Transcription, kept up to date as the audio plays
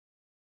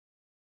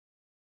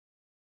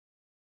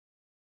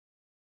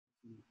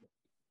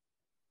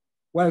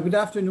Well, good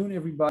afternoon,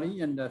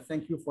 everybody, and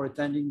thank you for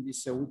attending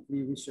this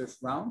weekly research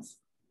rounds.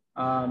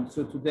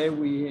 So today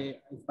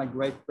it's my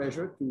great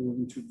pleasure to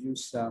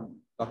introduce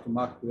Dr.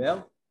 Marc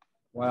Ruel.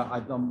 Well,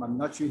 I'm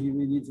not sure he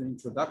really needs an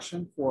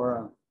introduction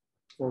for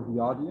the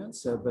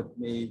audience,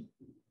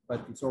 but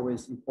it's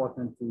always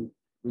important to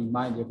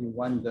remind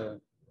everyone the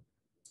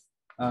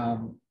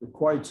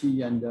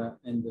quality and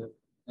the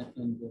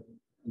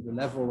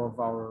level of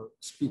our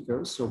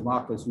speakers. So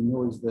Marc, as you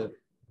know, is the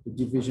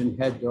division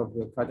head of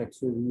the cardiac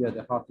surgery at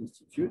the Heart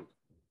Institute.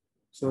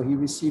 So he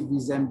received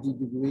his MD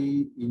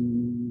degree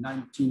in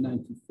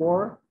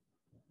 1994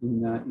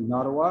 in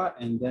Ottawa,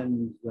 and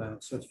then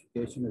his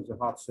certification as a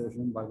heart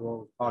surgeon by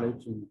Royal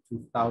College in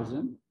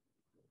 2000.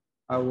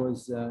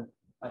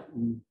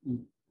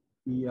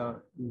 He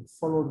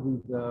followed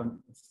with a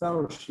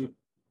fellowship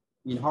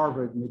in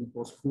Harvard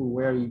Medical School,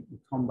 where he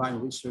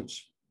combined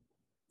research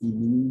in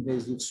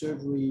invasive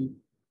surgery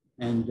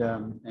and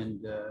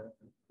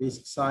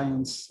basic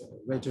science,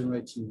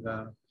 regenerative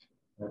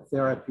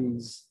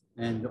therapies,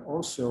 and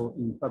also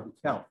in public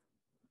health.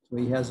 So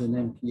he has an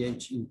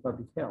MPH in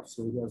public health.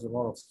 So he has a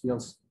lot of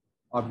skills,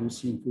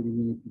 obviously, including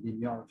in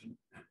epidemiology.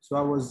 So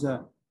I was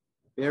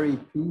very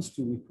pleased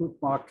to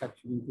recruit Marc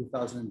actually in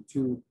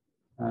 2002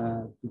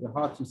 to the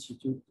Heart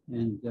Institute.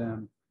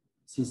 And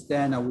since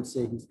then, I would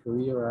say his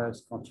career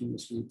has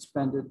continuously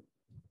expanded.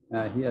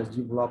 He has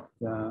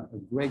developed a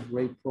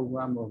great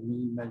program of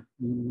minimally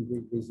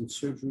invasive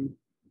surgery.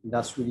 And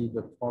that's really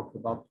the talk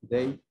about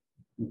today,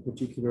 in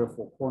particular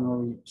for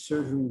coronary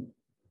surgery.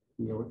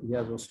 He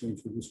has also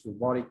introduced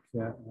robotic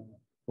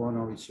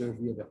coronary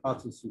surgery at the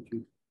Heart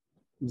Institute.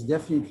 He's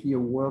definitely a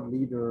world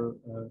leader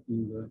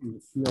in the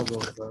field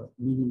of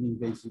minimally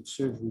invasive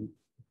surgery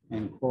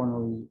and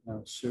coronary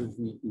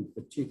surgery in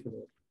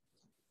particular.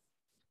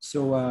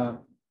 So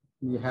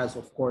he has,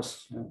 of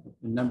course,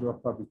 a number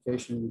of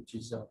publications, which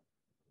is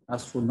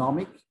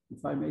astronomical,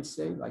 if I may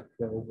say, like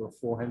over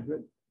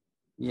 400.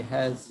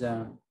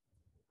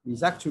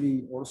 He's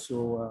actually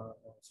also,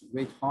 it's a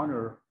great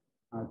honor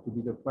to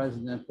be the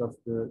president of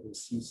the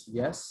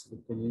CCS, the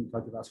Canadian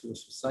Cardiovascular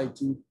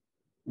Society.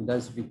 And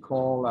as we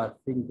recall, I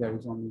think there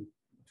is only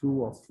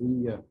 2 or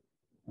 3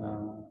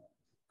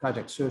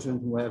 cardiac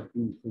surgeons who have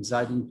been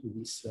presiding to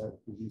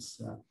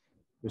this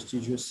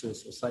prestigious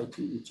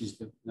society, which is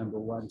the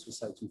 #1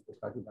 society for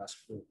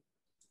cardiovascular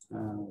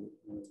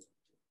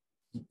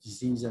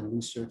disease and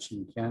research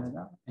in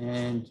Canada.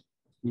 And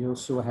he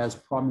also has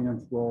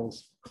prominent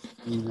roles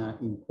in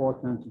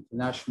important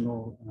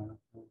international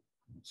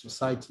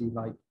society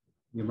like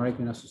the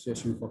American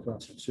Association for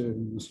Thoracic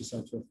Surgery, the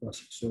Society of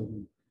Thoracic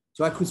Surgery.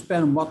 So I could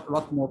spend a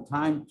lot more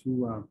time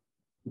to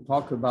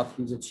talk about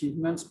his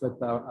achievements,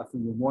 but I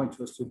think we're more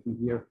interested to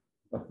hear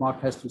what Marc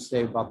has to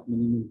say about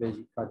minimally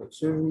invasive cardiac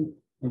surgery.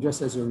 And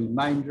just as a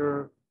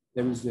reminder,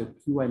 there is a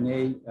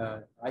Q&A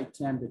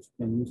item that you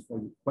can use for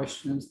your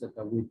questions that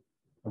I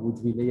would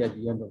relay at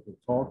the end of the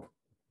talk.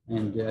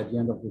 And at the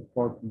end of the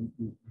talk,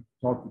 you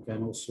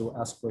can also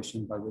ask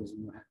questions by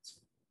raising your hands.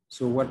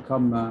 So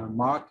welcome,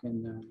 Marc,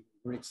 and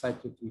we're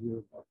excited to hear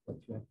about what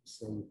you have to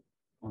say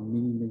on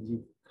minimally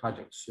invasive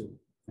cardiac surgery.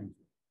 Thank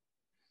you.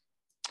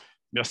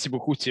 Merci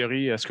beaucoup,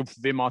 Thierry. Est-ce que vous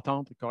pouvez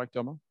m'entendre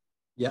correctement?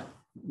 Yeah,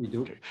 we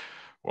do. Okay.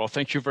 Well,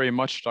 thank you very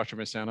much, Dr.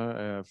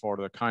 Messana, for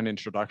the kind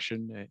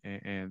introduction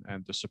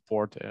and the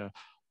support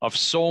of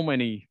so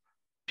many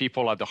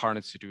people at the Heart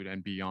Institute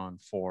and beyond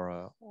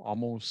for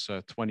almost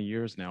 20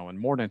 years now, and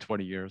more than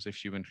 20 years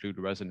if you include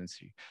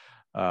residency.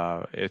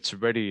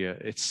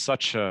 It's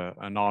such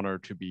an honor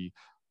to be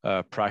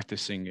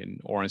practicing in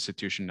our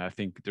institution. I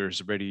think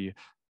there's really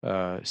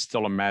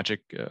still a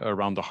magic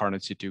around the Heart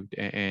Institute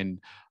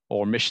and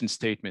our mission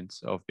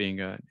statements of being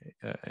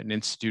an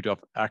institute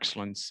of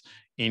excellence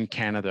in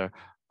Canada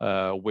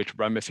with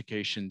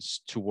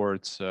ramifications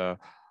towards not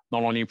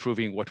only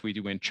improving what we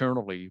do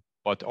internally,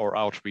 but our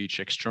outreach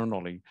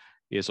externally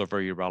is a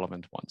very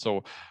relevant one.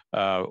 So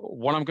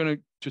what I'm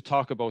going to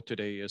talk about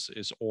today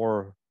is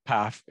our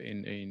path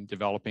in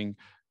developing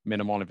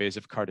minimal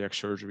invasive cardiac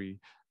surgery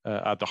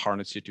at the Heart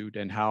Institute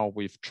and how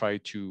we've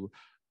tried to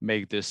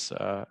make this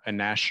a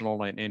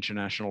national and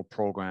international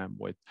program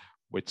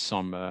with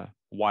some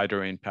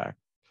wider impact.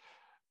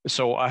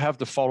 So I have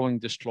the following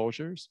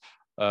disclosures.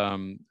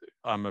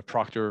 I'm a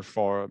proctor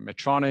for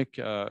Medtronic.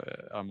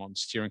 I'm on the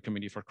steering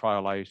committee for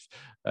CryoLife.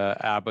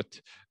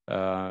 Abbott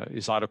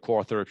is out of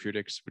Core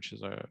Therapeutics, which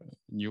is a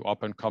new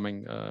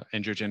up-and-coming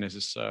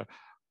angiogenesis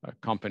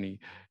company.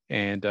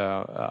 And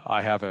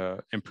I have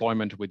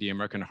employment with the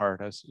American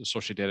Heart as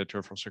Associate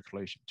Editor for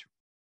Circulation too.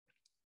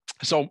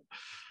 So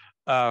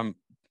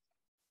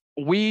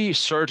we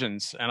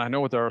surgeons, and I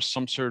know there are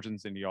some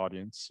surgeons in the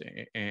audience,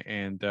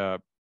 and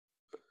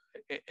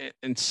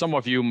some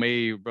of you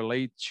may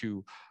relate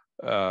to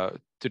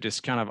this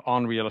kind of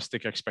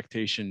unrealistic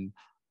expectation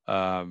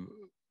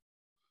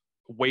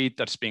weight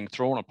that's being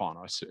thrown upon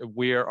us.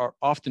 We are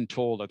often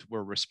told that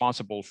we're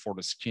responsible for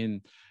the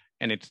skin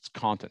and its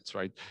contents,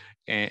 right?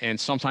 And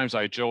sometimes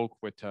I joke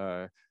with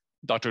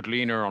Dr.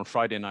 Gleaner on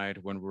Friday night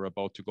when we were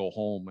about to go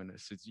home, and I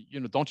said,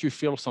 don't you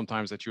feel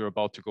sometimes that you're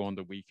about to go on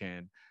the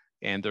weekend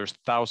and there's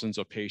thousands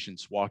of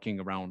patients walking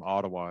around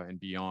Ottawa and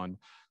beyond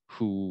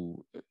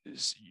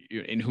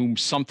in whom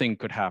something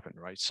could happen,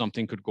 right?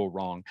 Something could go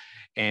wrong.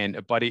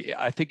 But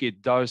I think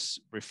it does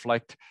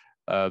reflect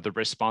the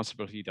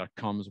responsibility that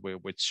comes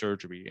with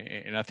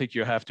surgery. And I think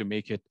you have to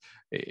make it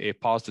a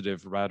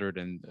positive rather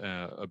than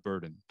a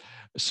burden.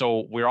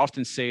 So we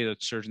often say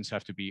that surgeons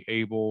have to be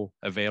able,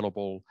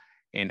 available,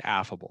 and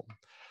affable.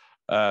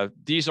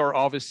 These are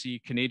obviously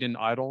Canadian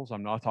idols.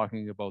 I'm not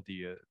talking about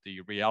the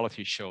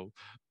reality show,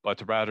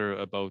 but rather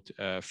about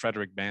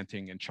Frederick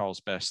Banting and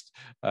Charles Best.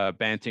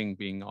 Banting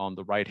being on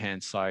the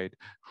right-hand side,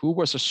 who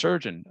was a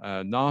surgeon.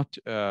 Not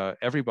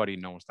everybody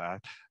knows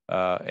that.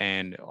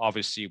 And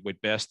obviously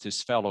with Best,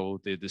 his fellow,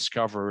 the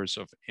discoverers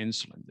of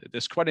insulin.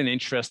 There's quite an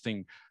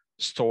interesting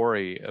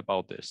story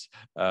about this.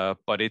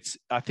 But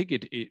I think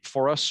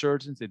for us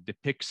surgeons, it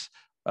depicts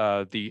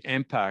the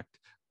impact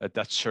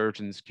that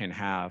surgeons can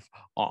have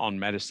on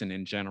medicine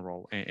in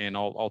general. And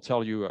I'll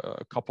tell you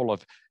a couple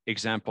of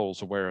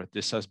examples where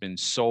this has been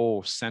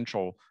so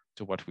central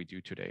to what we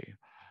do today.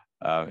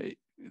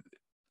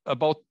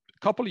 About a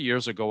couple of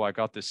years ago, I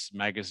got this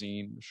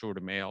magazine through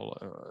the mail.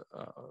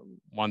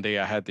 One day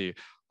I had the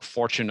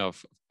fortune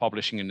of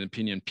publishing an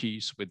opinion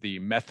piece with the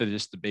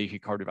Methodist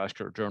DeBakey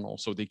Cardiovascular Journal.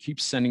 So they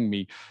keep sending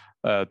me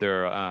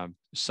their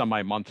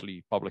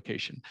semi-monthly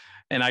publication.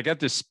 And I got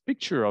this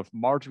picture of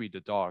Marjorie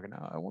the dog, and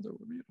I wonder,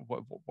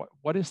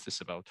 what is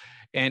this about?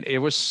 And it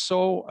was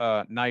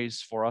so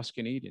nice for us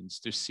Canadians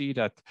to see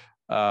that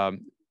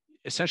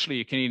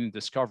essentially a Canadian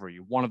discovery,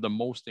 one of the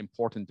most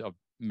important of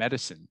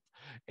medicine,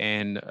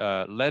 and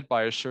led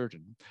by a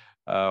surgeon,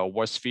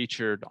 was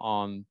featured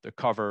on the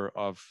cover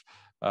of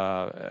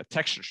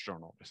Texas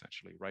Journal,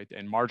 essentially, right?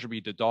 And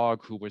Marjorie the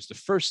dog, who was the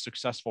first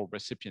successful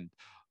recipient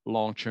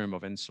long-term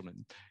of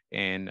insulin.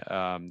 And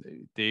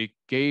they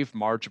gave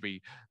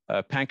Marjorie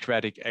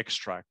pancreatic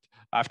extract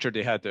after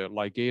they had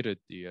ligated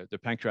the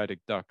pancreatic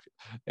duct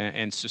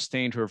and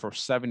sustained her for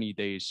 70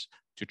 days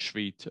to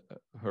treat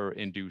her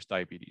induced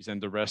diabetes.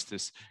 And the rest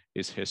is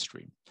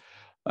history.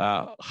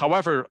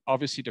 However,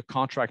 obviously the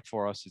contract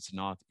for us is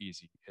not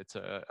easy. It's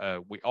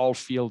we all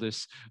feel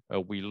this.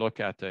 We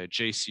look at the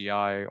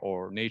JCI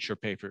or Nature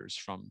papers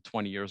from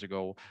 20 years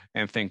ago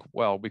and think,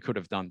 well, we could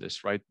have done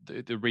this, right?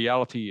 The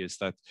reality is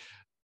that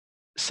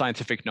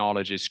scientific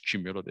knowledge is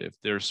cumulative.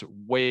 There's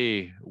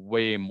way,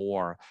 way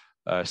more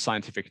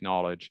scientific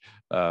knowledge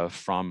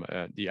from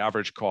the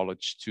average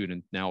college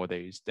student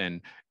nowadays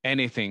than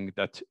anything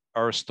that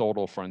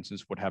Aristotle, for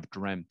instance, would have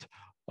dreamt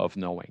of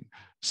knowing.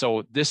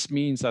 So this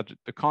means that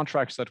the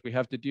contracts that we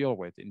have to deal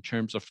with in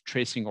terms of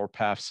tracing our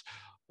paths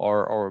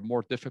are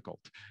more difficult.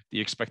 The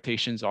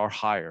expectations are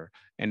higher,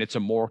 and it's a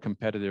more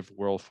competitive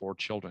world for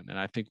children. And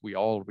I think we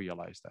all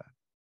realize that.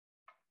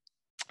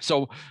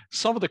 So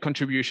some of the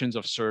contributions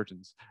of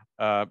surgeons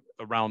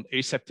around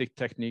aseptic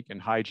technique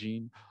and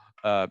hygiene,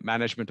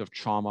 management of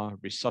trauma,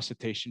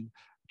 resuscitation,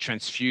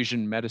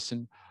 transfusion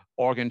medicine,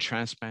 organ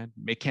transplant,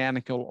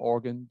 mechanical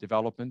organ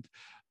development.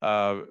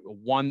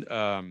 One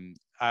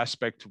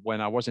aspect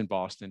when I was in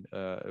Boston,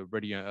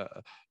 really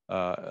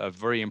a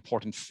very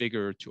important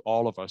figure to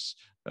all of us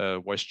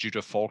was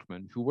Judah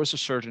Folkman, who was a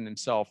surgeon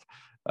himself,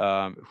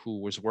 who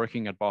was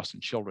working at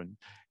Boston Children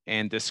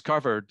and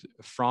discovered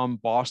from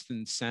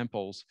Boston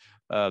samples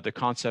the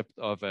concept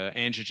of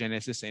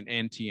angiogenesis and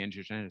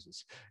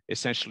anti-angiogenesis,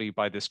 essentially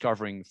by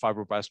discovering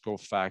fibroblast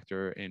growth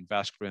factor and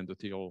vascular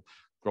endothelial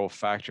growth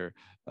factor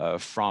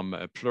from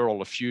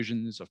pleural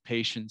effusions of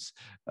patients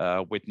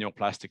with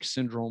neoplastic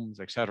syndromes,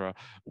 et cetera,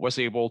 was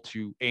able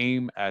to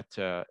aim at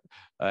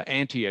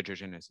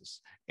anti-angiogenesis.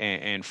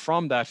 And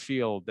from that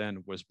field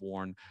then was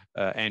born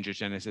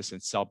angiogenesis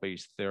and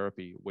cell-based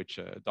therapy, which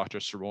Dr.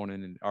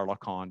 Saronen and Arla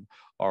Khan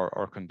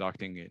are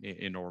conducting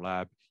in our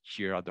lab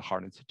here at the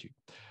Heart Institute.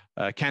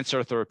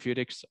 Cancer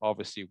therapeutics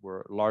obviously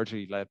were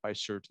largely led by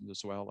surgeons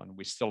as well, and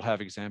we still have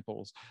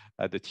examples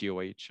at the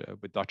TOH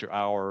with Dr.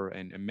 Auer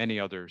and many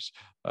others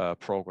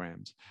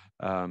programs.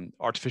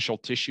 Artificial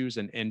tissues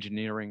and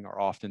engineering are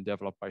often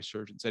developed by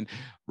surgeons, and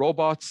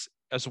robots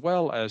as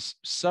well as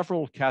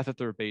several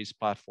catheter-based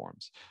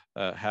platforms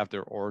have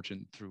their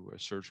origin through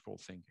surgical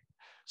thinking.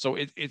 So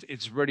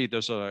it's really,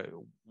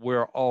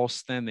 we're all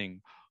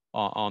standing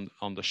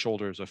on the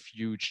shoulders of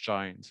huge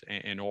giants,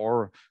 and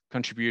our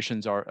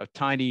contributions are a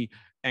tiny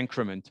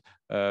increment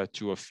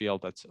to a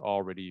field that's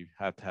already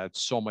had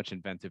so much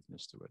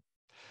inventiveness to it.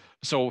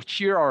 So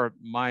here are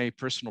my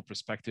personal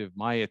perspective,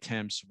 my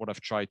attempts, what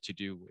I've tried to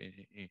do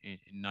in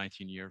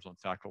 19 years on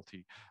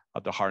faculty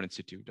at the Heart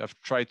Institute. I've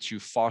tried to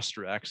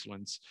foster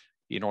excellence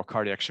in our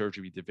cardiac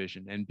surgery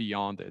division and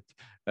beyond it,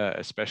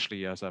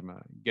 especially as I'm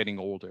getting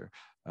older,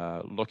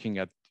 looking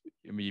at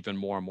even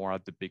more and more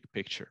at the big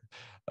picture.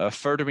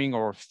 Furthering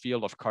our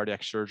field of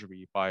cardiac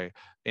surgery by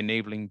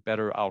enabling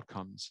better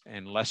outcomes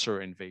and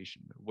lesser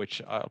invasion,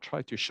 which I'll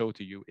try to show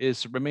to you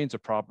remains a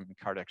problem in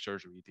cardiac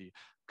surgery, the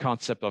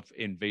concept of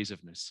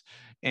invasiveness,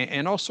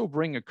 and also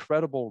bring a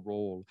credible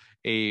role,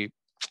 a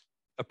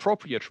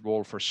appropriate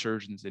role for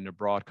surgeons in a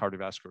broad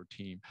cardiovascular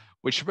team,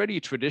 which really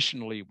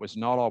traditionally was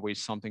not always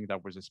something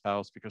that was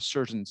espoused because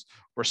surgeons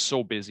were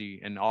so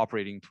busy and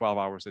operating 12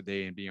 hours a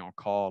day and being on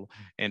call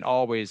and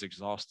always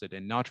exhausted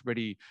and not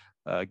really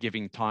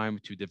giving time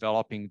to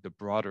developing the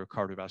broader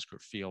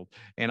cardiovascular field.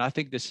 And I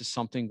think this is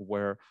something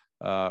where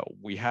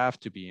we have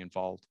to be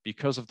involved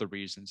because of the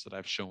reasons that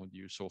I've shown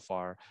you so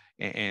far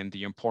and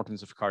the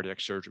importance of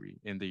cardiac surgery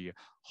in the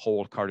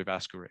whole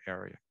cardiovascular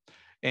area.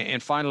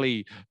 And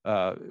finally,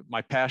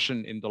 my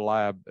passion in the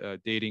lab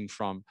dating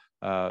from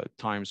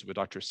times with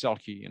Dr.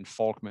 Selke and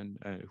Falkman,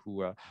 who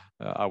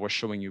I was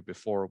showing you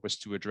before, was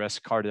to address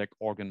cardiac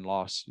organ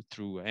loss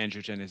through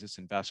angiogenesis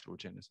and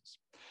vasculogenesis.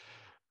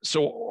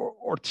 So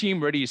our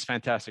team really is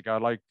fantastic. I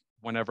like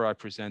whenever I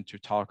present to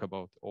talk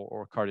about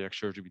our cardiac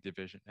surgery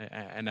division.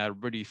 And I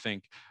really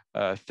think,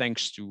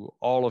 thanks to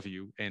all of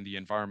you and the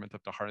environment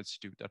of the Heart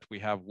Institute, that we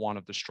have one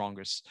of the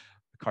strongest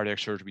cardiac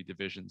surgery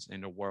divisions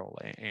in the world.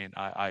 And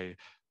I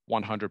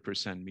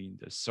 100% mean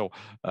this. So,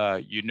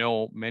 you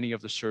know, many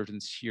of the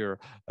surgeons here,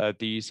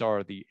 these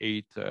are the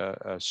 8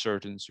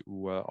 surgeons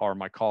who are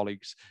my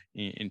colleagues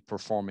in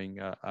performing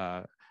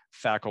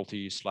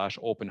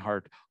faculty/open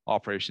heart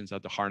operations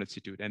at the Heart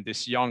Institute. And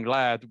this young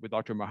lad with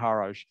Dr.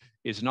 Maharaj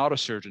is not a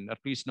surgeon, at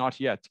least not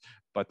yet,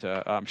 but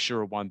I'm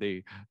sure one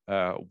day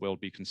will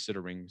be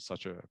considering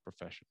such a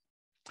profession.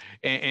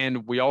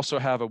 And we also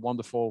have a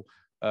wonderful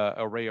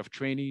array of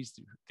trainees.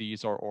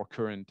 These are our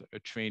current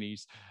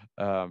trainees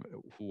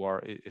who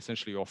are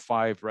essentially our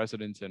 5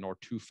 residents and our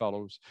 2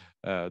 fellows,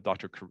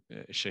 Dr.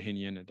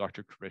 Shahinian and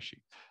Dr.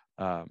 Qureshi.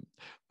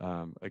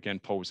 Again,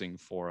 posing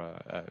for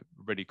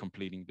really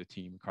completing the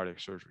team cardiac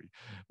surgery.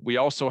 We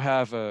also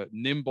have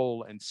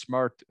nimble and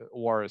smart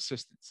OR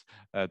assistants,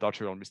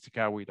 Dr.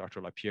 El-Mistikawi, Dr.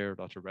 Lapierre,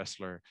 Dr.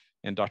 Ressler,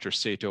 and Dr.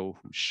 Sato,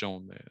 who's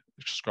shown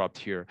scrubbed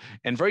here,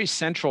 and very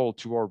central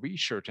to our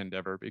research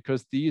endeavor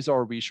because these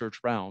are research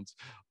rounds,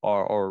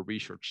 our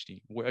research team.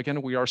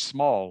 Again, we are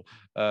small,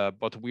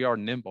 but we are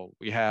nimble.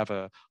 We have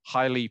a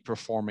highly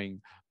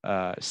performing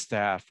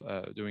staff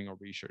doing our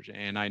research.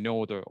 And I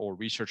know our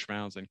research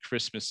rounds and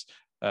Christmas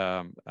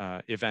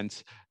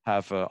events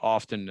have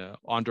often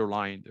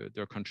underlined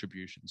their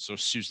contributions. So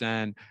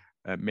Suzanne,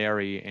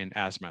 Mary, and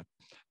Asmat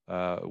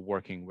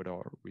working with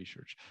our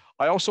research.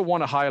 I also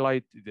want to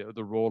highlight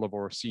the role of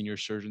our senior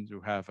surgeons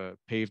who have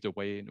paved the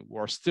way and who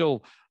are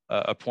still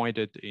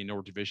appointed in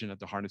our division at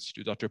the Heart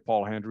Institute. Dr.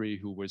 Paul Henry,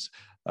 who was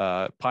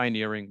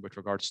pioneering with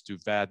regards to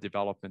VAD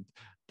development.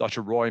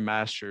 Dr. Roy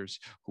Masters,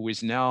 who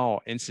is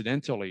now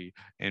incidentally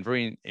and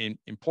very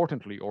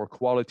importantly our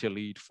quality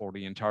lead for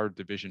the entire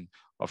division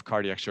of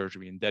cardiac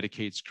surgery and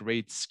dedicates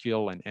great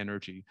skill and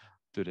energy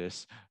to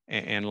this.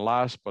 And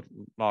last but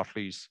not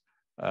least,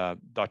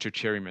 Dr.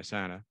 Cherry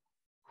Messana,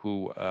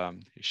 who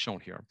is shown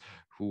here,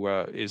 who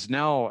is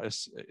now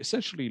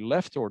essentially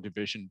left our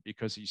division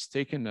because he's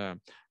taken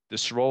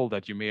this role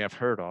that you may have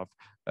heard of,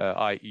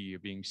 i.e.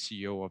 being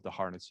CEO of the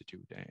Heart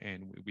Institute.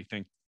 And we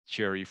thank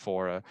Cherry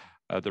for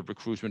the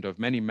recruitment of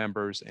many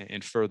members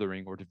and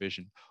furthering our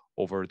division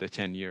over the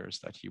 10 years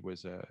that he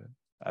was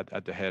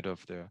at the head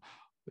of the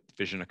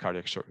Division of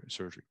Cardiac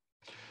Surgery.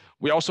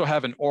 We also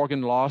have an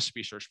organ loss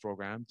research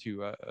program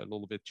to a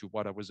little bit to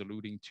what I was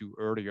alluding to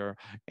earlier.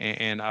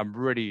 And I'm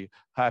really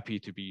happy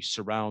to be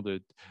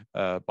surrounded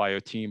by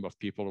a team of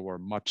people who are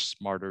much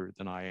smarter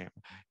than I am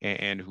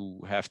and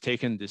who have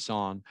taken this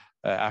on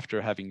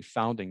after having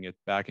founding it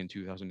back in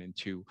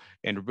 2002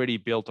 and really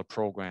built a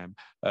program.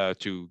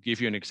 To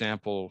give you an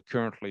example,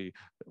 currently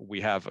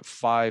we have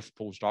 5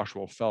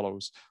 postdoctoral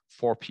fellows,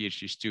 4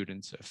 PhD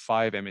students,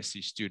 5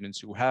 MSc students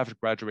who have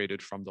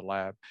graduated from the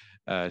lab,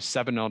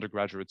 7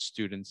 undergraduate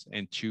students,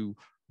 and 2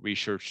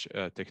 research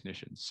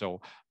technicians.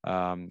 So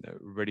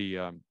really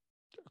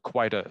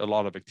quite a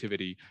lot of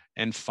activity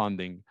and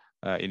funding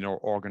in our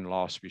organ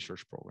loss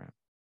research program.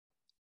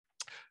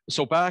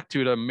 So back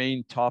to the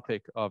main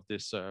topic of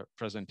this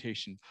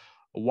presentation,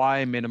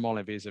 why minimal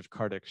invasive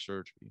cardiac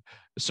surgery?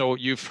 So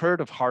you've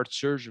heard of heart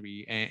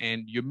surgery,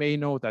 and you may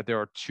know that there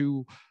are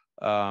 2,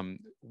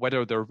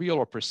 whether they're real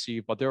or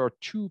perceived, but there are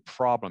 2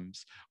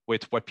 problems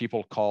with what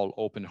people call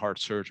open heart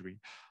surgery.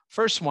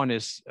 First one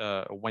is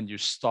when you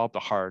stop the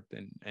heart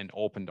and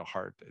open the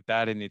heart.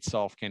 That in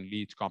itself can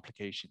lead to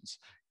complications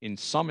in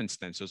some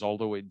instances,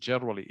 although it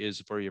generally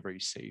is very,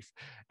 very safe.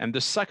 And the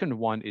second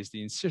one is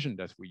the incision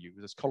that we use.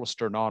 It's called a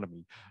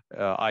sternotomy,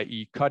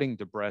 i.e. cutting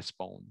the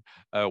breastbone,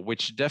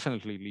 which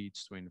definitely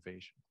leads to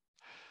invasion.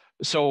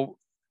 So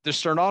the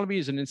sternotomy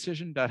is an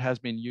incision that has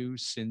been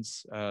used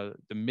since the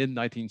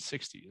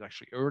mid-1960s,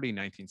 actually early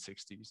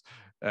 1960s,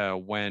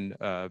 when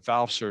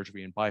valve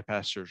surgery and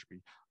bypass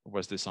surgery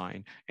was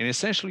designed. And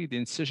essentially the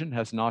incision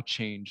has not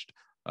changed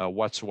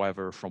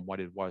whatsoever from what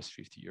it was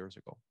 50 years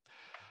ago.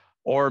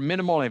 Our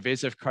minimal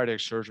invasive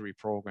cardiac surgery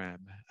program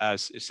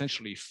has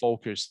essentially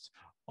focused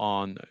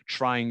on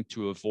trying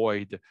to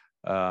avoid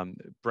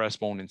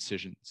breastbone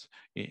incisions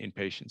in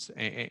patients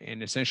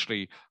and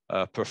essentially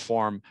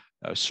perform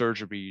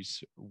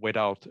surgeries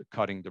without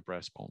cutting the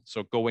breastbone.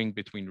 So going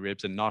between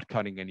ribs and not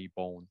cutting any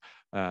bone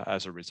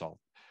as a result.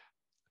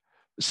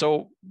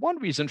 So one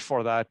reason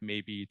for that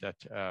may be that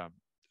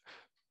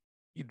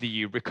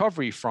the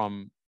recovery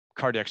from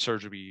cardiac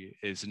surgery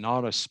is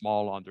not a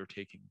small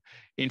undertaking.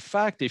 In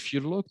fact, if you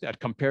looked at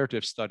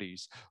comparative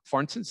studies, for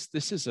instance,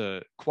 this is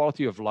a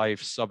quality of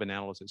life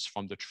sub-analysis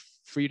from the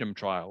FREEDOM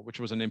trial, which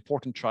was an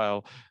important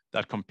trial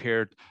that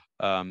compared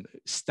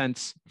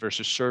stents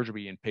versus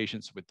surgery in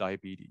patients with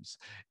diabetes.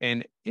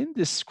 And in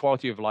this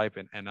quality of life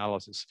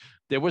analysis,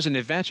 there was an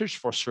advantage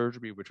for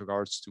surgery with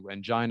regards to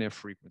angina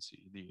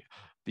frequency,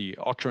 the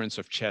occurrence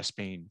of chest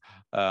pain,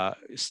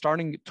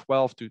 starting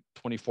 12 to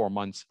 24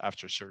 months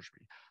after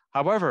surgery.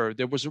 However,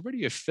 there was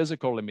already a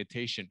physical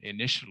limitation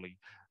initially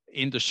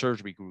in the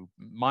surgery group,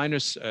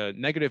 minus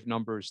negative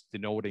numbers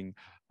denoting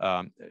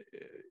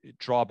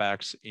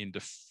drawbacks in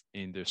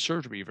the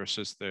surgery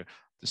versus the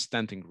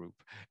stenting group,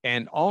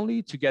 and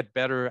only to get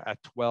better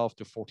at 12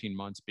 to 14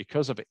 months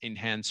because of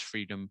enhanced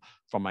freedom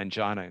from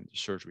angina in the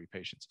surgery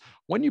patients.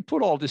 When you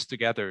put all this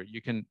together,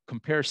 you can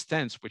compare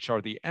stents, which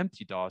are the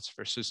empty dots,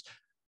 versus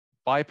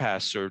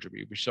bypass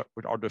surgery, which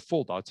are the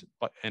full dots,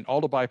 and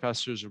all the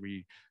bypass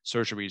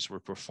surgeries were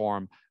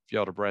performed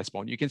via the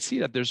breastbone. You can see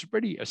that there's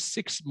already a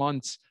 6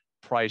 months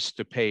price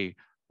to pay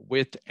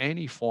with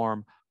any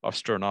form of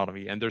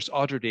sternotomy, and there's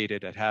other data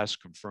that has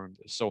confirmed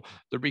this. So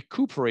the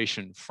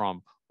recuperation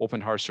from open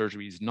heart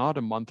surgery is not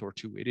a month or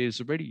two, it is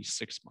already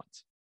 6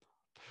 months.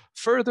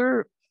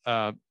 Further,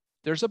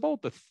 there's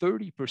about the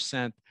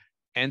 30%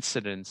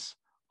 incidence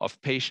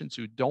of patients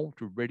who don't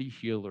already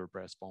heal their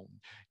breastbone.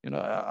 You know,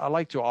 I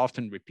like to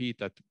often repeat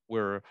that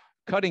we're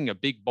cutting a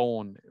big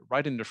bone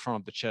right in the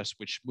front of the chest,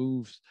 which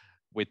moves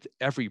with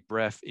every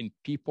breath in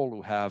people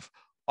who have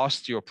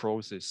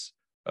osteoporosis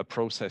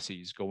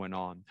processes going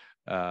on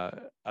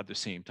at the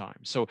same time.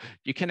 So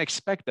you can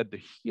expect that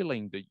the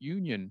healing, the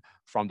union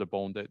from the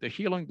bone, the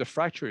healing, the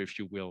fracture, if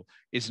you will,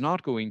 is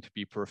not going to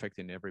be perfect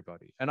in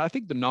everybody. And I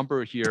think the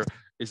number here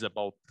is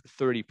about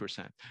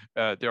 30%.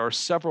 There are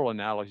several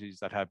analyses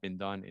that have been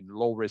done in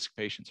low-risk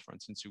patients, for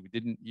instance, who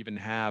didn't even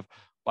have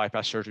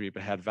bypass surgery,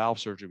 but had valve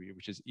surgery,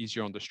 which is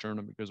easier on the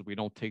sternum because we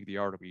don't take the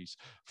arteries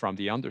from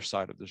the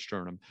underside of the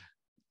sternum.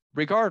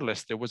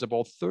 Regardless, there was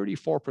about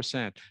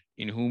 34%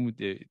 in whom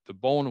the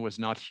bone was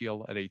not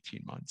healed at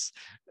 18 months.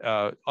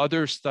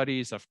 Other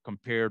studies have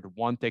compared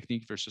one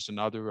technique versus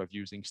another of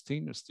using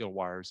stainless steel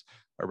wires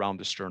around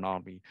the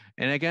sternotomy.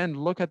 And again,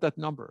 look at that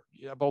number.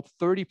 About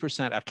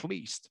 30% at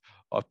least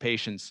of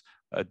patients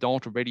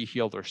don't already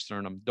heal their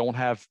sternum, don't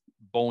have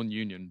bone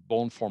union,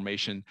 bone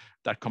formation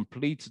that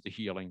completes the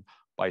healing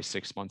by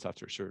 6 months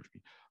after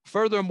surgery.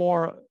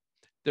 Furthermore,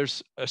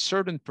 there's a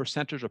certain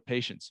percentage of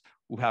patients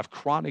who have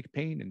chronic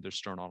pain in their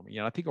sternotomy.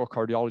 And I think our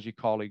cardiology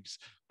colleagues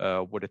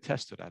would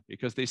attest to that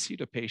because they see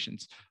the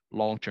patients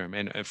long-term,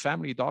 and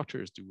family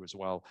doctors do as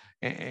well.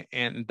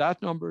 And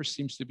that number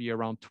seems to be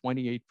around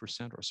 28%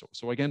 or so.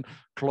 So again,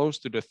 close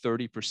to the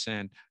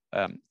 30%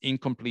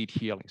 incomplete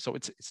healing. So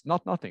it's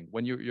not nothing.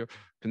 When you're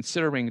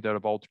considering that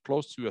about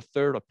close to a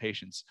third of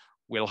patients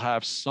will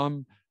have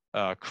some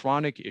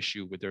chronic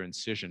issue with their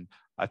incision,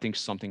 I think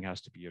something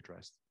has to be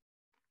addressed.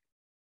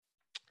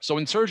 So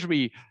in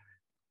surgery,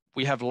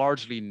 we have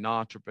largely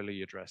not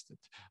really addressed it.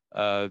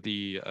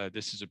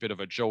 This is a bit of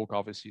a joke,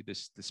 obviously,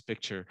 this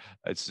picture.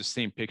 It's the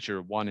same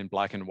picture, one in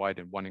black and white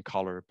and one in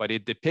color, but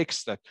it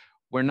depicts that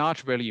we're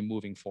not really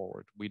moving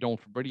forward. We don't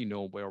really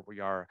know where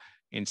we are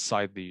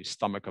inside the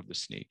stomach of the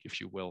snake,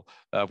 if you will.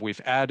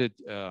 We've added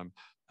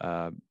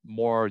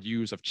more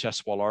use of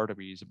chest wall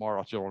arteries, more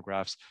arterial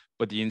grafts,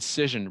 but the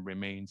incision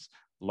remains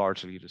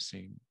largely the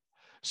same.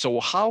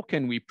 So how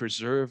can we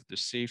preserve the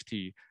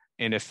safety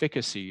and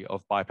efficacy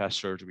of bypass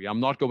surgery? I'm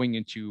not going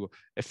into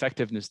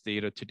effectiveness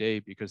data today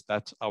because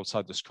that's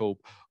outside the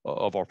scope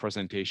of our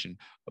presentation,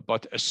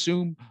 but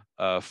assume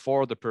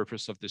for the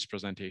purpose of this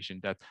presentation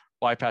that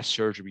bypass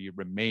surgery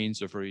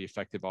remains a very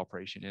effective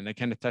operation. And I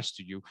can attest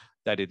to you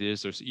that it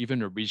is. There's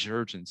even a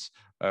resurgence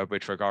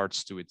with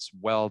regards to its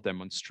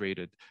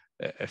well-demonstrated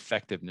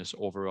effectiveness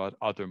over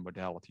other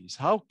modalities.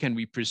 How can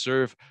we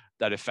preserve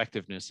that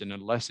effectiveness in a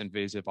less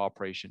invasive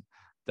operation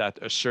that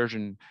a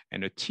surgeon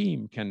and a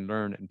team can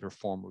learn and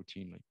perform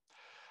routinely?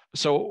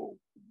 So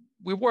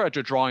we were at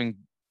the drawing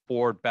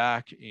board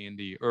back in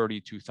the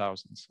early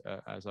 2000s,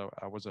 as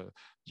I was a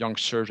young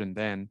surgeon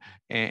then,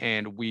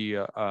 and we,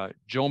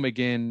 Joe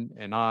McGinn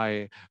and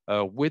I,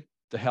 with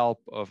the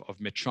help of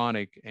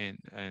Medtronic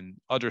and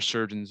other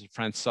surgeons,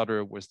 Franz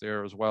Sutter was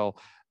there as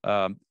well,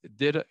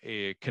 did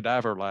a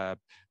cadaver lab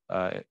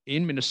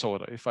in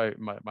Minnesota, if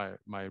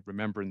my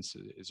remembrance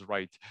is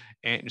right,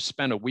 and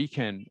spent a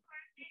weekend.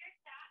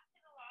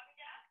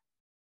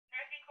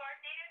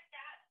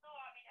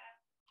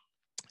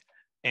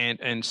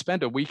 And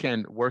spent a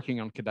weekend working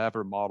on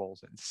cadaver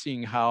models and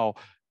seeing how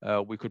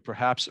we could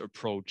perhaps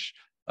approach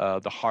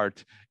the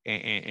heart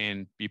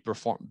and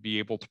be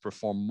able to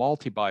perform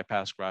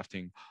multi-bypass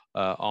grafting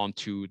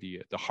onto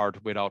the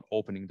heart without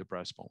opening the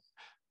breastbone.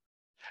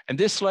 And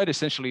this led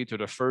essentially to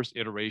the first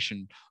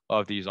iteration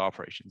of these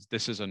operations.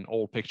 This is an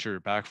old picture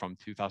back from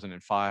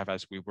 2005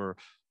 as we were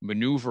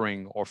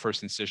maneuvering our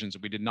first incisions.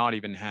 We did not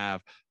even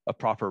have a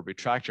proper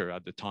retractor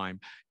at the time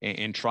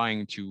in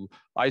trying to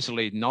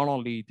isolate not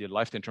only the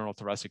left internal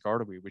thoracic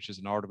artery, which is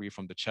an artery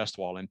from the chest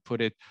wall, and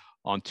put it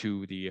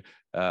onto the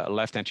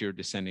left anterior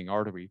descending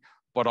artery,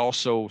 but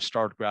also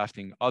start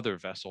grafting other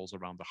vessels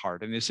around the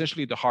heart. And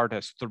essentially the heart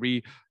has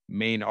three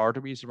main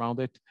arteries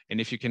around it.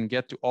 And if you can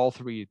get to all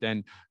three,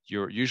 then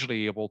you're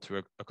usually able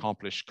to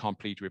accomplish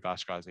complete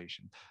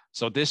revascularization.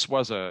 So this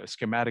was a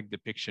schematic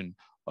depiction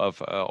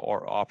of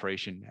our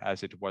operation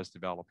as it was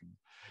developing.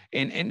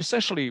 And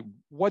essentially,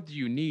 what do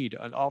you need?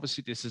 And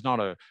obviously, this is not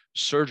a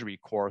surgery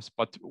course,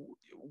 but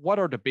what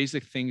are the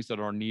basic things that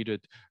are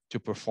needed to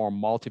perform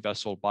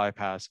multi-vessel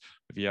bypass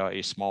via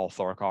a small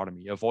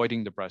thoracotomy,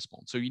 avoiding the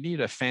breastbone? So you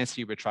need a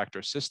fancy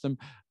retractor system.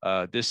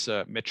 This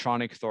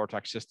Medtronic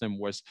thoratract system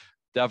was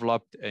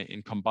developed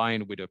and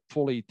combined with a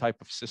pulley type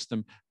of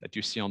system that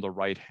you see on the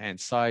right-hand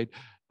side.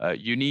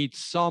 You need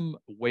some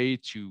way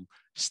to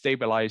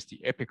stabilize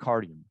the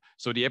epicardium.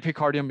 So the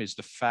epicardium is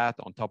the fat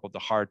on top of the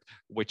heart,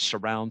 which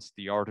surrounds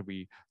the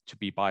artery to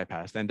be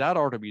bypassed. And that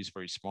artery is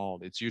very small.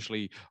 It's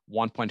usually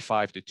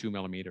 1.5 to 2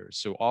 millimeters.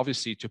 So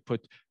obviously to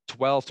put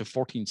 12 to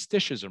 14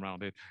 stitches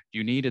around it,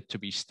 you need it to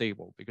be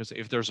stable, because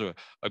if there's a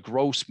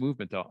gross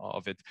movement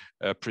of it,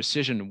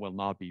 precision will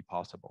not be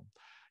possible.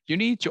 You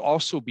need to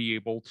also be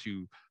able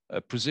to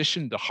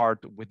position the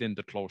heart within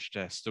the closed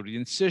chest. So the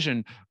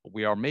incision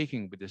we are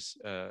making with this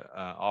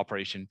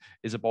operation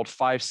is about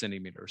 5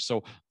 centimeters.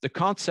 So the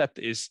concept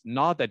is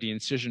not that the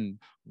incision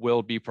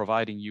will be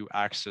providing you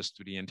access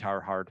to the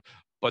entire heart,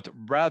 but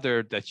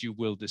rather that you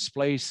will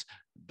displace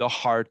the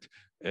heart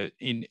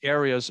in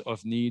areas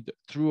of need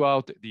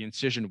throughout the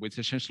incision, which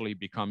essentially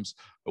becomes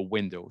a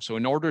window. So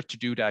in order to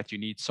do that, you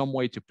need some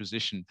way to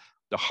position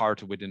the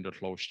heart within the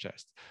closed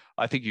chest.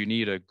 I think you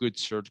need a good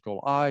surgical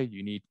eye,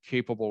 you need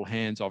capable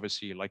hands,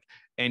 obviously, like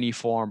any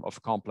form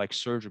of complex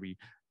surgery.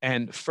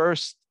 And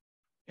first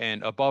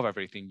and above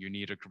everything, you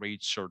need a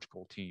great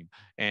surgical team.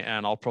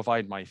 And I'll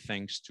provide my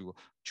thanks to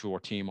our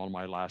team on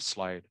my last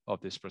slide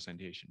of this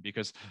presentation,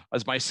 because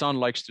as my son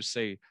likes to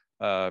say,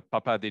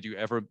 Papa, did you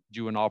ever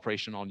do an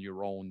operation on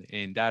your own?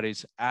 And that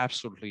is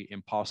absolutely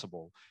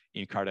impossible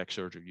in cardiac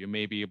surgery. You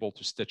may be able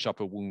to stitch up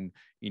a wound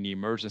in the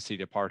emergency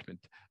department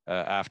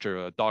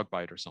after a dog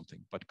bite or something,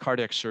 but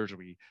cardiac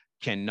surgery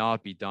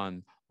cannot be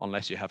done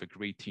unless you have a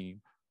great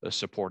team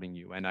supporting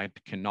you. And I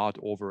cannot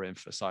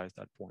overemphasize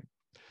that point.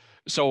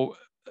 So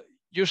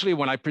usually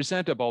when I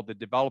present about the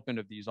development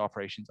of these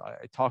operations,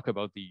 I talk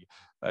about the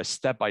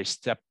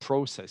step-by-step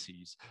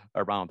processes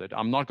around it.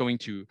 I'm not going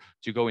to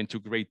go into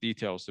great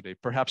details today.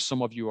 Perhaps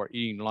some of you are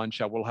eating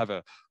lunch. I will have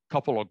a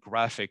couple of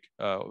graphic,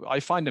 I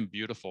find them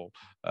beautiful,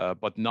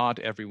 but not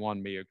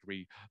everyone may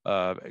agree,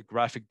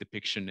 graphic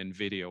depiction and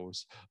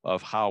videos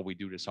of how we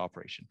do this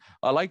operation.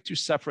 I like to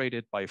separate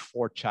it by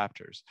 4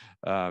 chapters,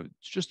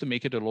 just to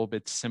make it a little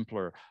bit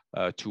simpler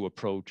to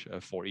approach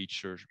for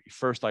each surgery.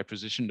 First, I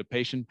position the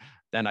patient,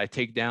 then I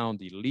take down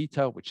the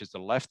LITA, which is the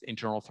left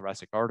internal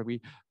thoracic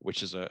artery,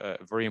 which is a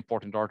very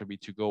important artery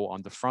to go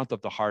on the front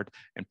of the heart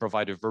and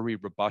provide a very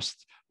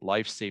robust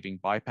life-saving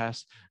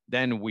bypass.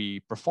 Then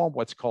we perform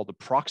what's called the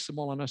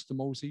proximal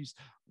anastomosis,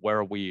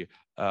 where we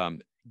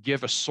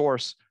give a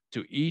source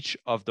to each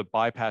of the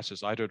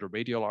bypasses, either the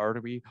radial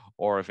artery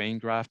or a vein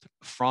graft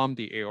from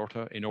the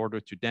aorta, in order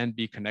to then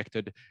be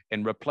connected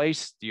and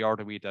replace the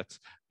artery that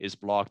is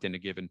blocked in a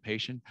given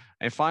patient.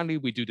 And finally,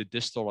 we do the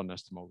distal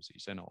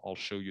anastomosis, and I'll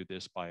show you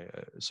this by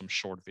some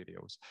short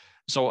videos.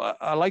 So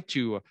I like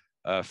to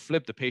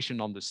flip the patient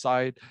on the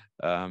side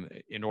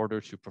in order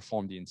to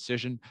perform the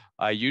incision.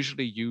 I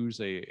usually use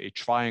a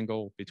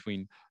triangle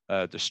between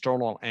the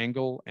sternal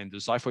angle and the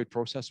xiphoid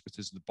process, which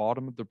is the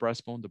bottom of the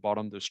breastbone, the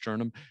bottom of the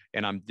sternum,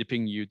 and I'm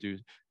dipping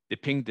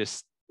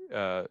this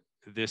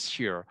this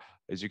here.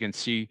 As you can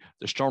see,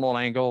 the sternal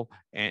angle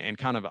and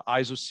kind of an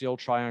isosceal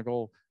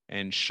triangle,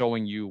 and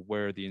showing you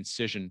where the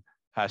incision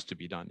has to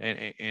be done.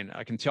 And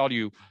I can tell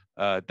you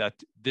that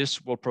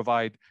this will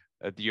provide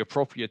the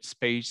appropriate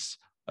space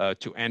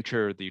to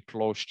enter the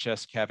closed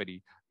chest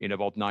cavity in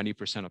about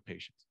 90% of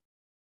patients.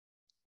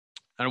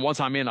 And once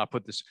I'm in, I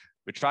put this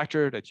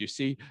retractor that you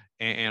see,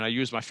 and I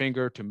use my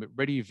finger to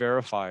really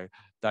verify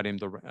that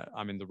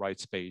I'm in the right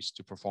space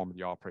to perform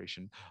the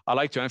operation. I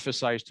like to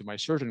emphasize to my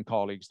surgeon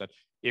colleagues that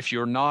if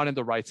you're not in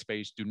the right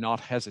space, do not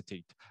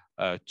hesitate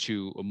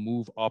to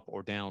move up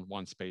or down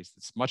one space.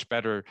 It's much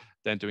better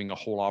than doing a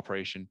whole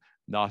operation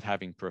not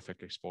having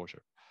perfect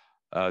exposure.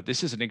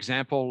 This is an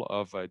example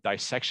of a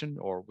dissection,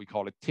 or we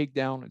call it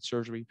takedown in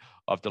surgery,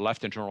 of the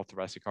left internal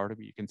thoracic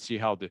artery. You can see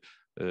how the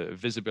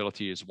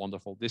visibility is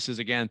wonderful. This is,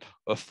 again,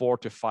 a 4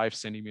 to 5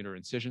 centimeter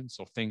incision,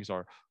 so things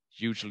are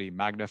hugely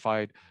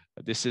magnified.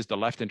 This is the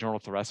left internal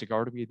thoracic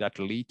artery, that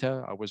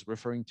LITA I was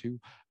referring to,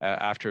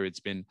 after it's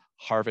been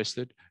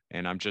harvested.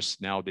 And I'm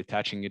just now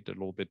detaching it a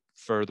little bit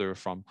further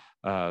from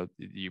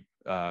the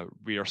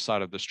rear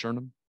side of the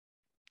sternum.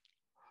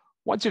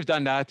 Once you've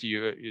done that,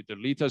 the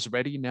lead is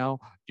ready now.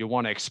 You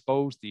want to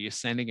expose the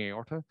ascending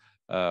aorta,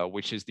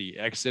 which is the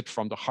exit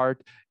from the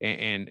heart,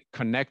 and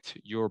connect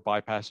your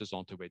bypasses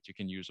onto it. You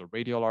can use a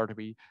radial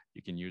artery,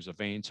 you can use a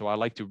vein. So I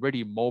like to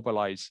really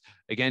mobilize,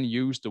 again,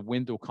 use the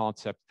window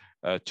concept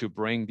to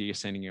bring the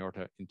ascending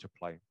aorta into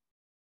play.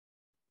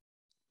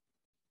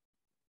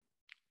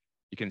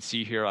 You can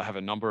see here, I have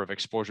a number of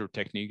exposure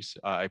techniques.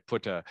 I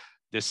put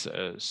this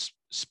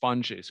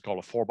sponge, it's called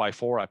a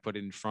 4x4. I put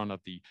it in front of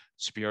the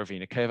superior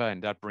vena cava,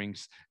 and that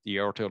brings the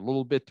aorta a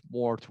little bit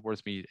more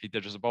towards me.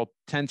 There's about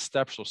 10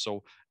 steps or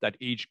so that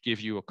each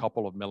give you a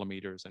couple of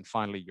millimeters, and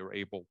finally you're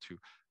able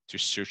to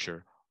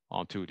suture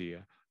onto the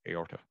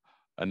aorta.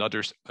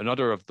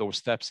 Another of those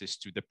steps is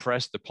to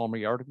depress the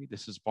pulmonary artery.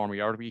 This is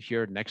pulmonary artery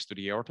here next to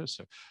the aorta.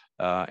 So,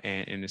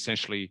 and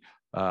essentially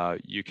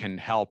you can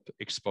help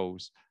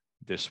expose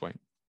this way.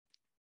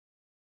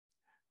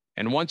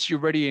 And once you're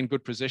ready in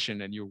good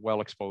position and you're well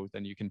exposed,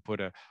 then you can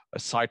put a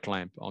side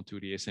clamp onto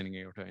the ascending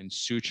aorta and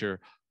suture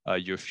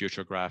your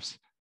future grafts,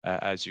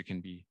 as you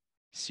can be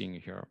seeing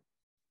here.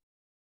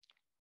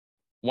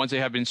 Once they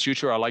have been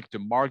sutured, I like to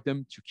mark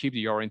them to keep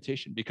the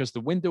orientation, because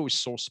the window is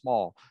so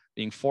small,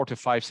 being 4 to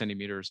 5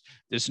 centimeters.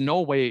 There's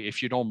no way,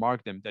 if you don't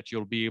mark them, that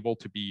you'll be able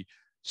to be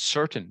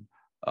certain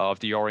of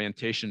the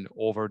orientation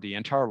over the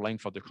entire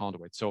length of the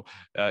conduit. So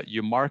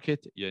you mark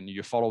it and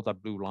you follow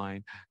that blue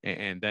line,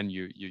 and then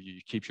you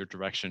keep your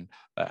direction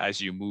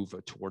as you move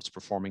towards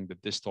performing the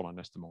distal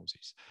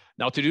anastomosis.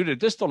 Now, to do the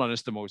distal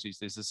anastomosis,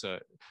 this is a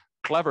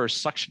clever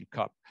suction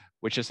cup,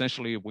 which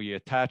essentially we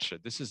attach.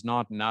 This is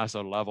not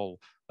NASA level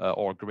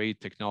or grade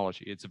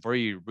technology. It's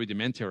very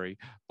rudimentary,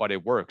 but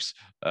it works.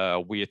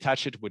 We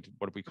attach it with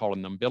what we call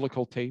an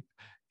umbilical tape,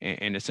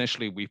 and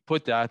essentially we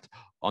put that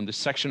on the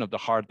section of the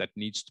heart that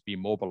needs to be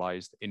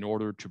mobilized in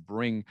order to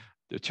bring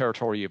the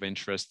territory of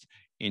interest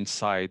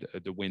inside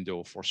the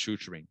window for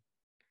suturing.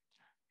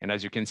 And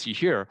as you can see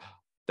here,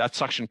 that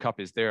suction cup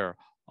is there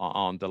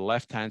on the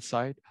left-hand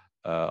side,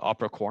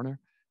 upper corner.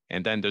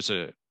 And then there's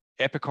a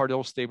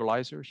epicardial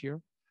stabilizer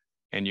here.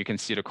 And you can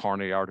see the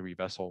coronary artery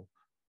vessel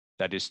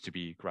that is to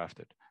be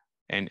grafted.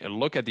 And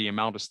look at the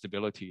amount of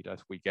stability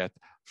that we get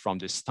from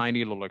this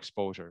tiny little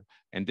exposure.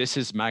 And this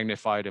is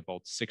magnified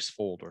about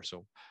 6-fold or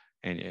so.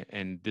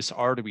 And this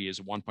artery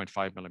is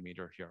 1.5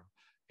 millimeter here.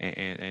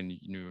 And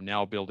you're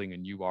now building a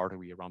new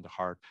artery around the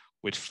heart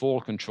with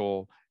full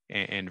control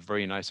and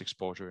very nice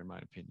exposure, in my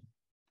opinion.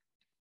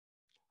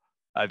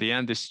 At the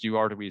end, this new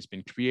artery has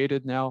been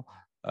created now,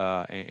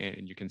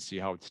 and you can see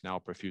how it's now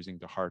perfusing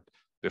the heart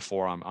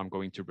before I'm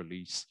going to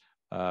release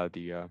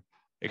the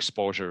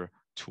exposure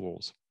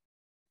tools.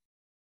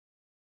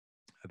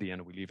 At the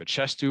end, we leave a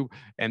chest tube,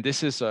 and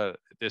this is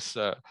this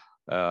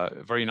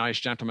very nice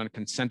gentleman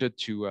consented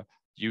to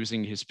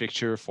using his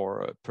picture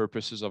for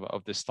purposes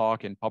of this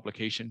talk and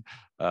publication.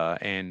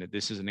 And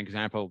this is an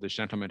example. This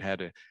gentleman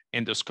had an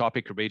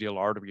endoscopic radial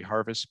artery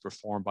harvest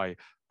performed by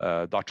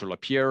Dr.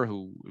 Lapierre,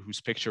 whose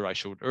picture I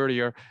showed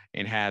earlier,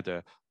 and had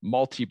a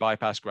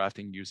multi-bypass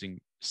grafting using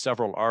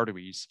several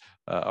arteries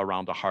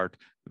around the heart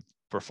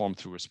performed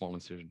through a small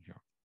incision here.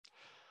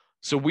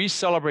 So we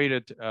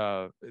celebrated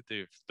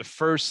the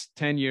first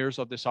 10 years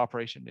of this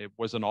operation. It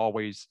wasn't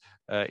always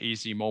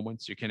easy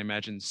moments. You can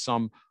imagine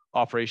some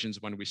operations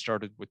when we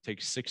started would take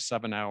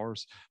 6-7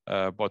 hours,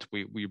 but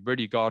we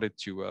really got it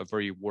to a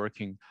very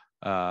working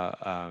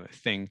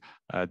thing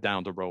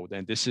down the road.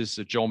 And this is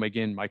Joe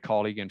McGinn, my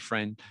colleague and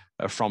friend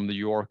from New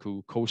York,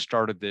 who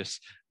co-started this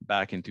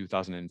back in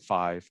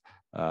 2005.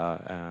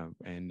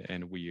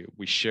 And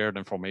we shared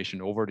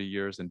information over the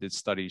years and did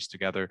studies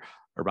together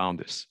around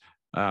this.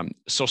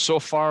 So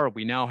far,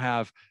 we now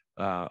have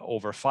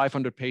over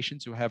 500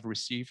 patients who have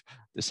received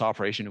this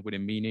operation with a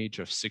mean age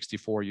of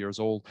 64 years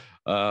old.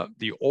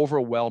 The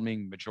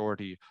overwhelming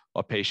majority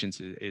of patients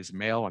is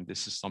male, and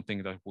this is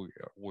something that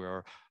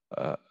we're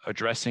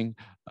addressing.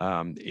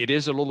 It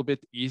is a little bit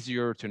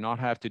easier to not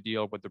have to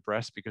deal with the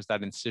breast because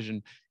that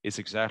incision is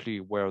exactly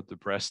where the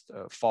breast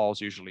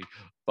falls usually.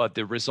 But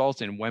the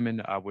results in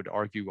women, I would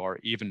argue, are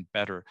even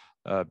better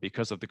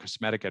because of the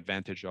cosmetic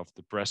advantage of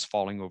the breast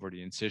falling over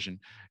the incision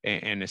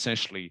and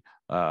essentially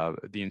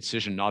the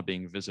incision not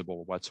being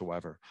visible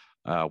whatsoever.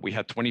 We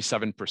had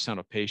 27%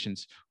 of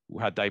patients who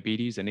had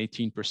diabetes and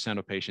 18%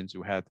 of patients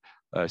who had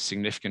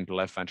significant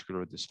left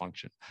ventricular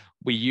dysfunction.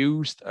 We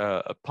used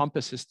a pump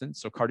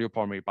assistance, so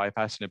cardiopulmonary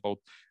bypass, in about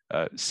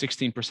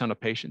 16% of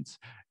patients,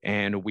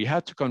 and we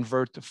had to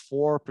convert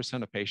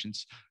 4% of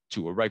patients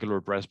to a regular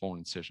breastbone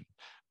incision.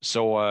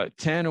 So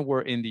 10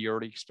 were in the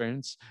early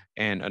experience,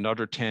 and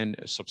another 10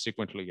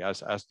 subsequently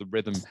as the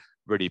rhythm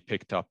really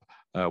picked up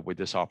with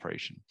this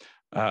operation.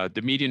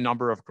 The median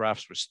number of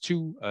grafts was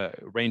 2,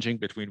 ranging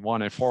between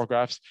 1 and 4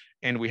 grafts,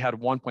 and we had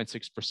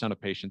 1.6%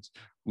 of patients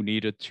who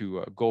needed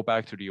to go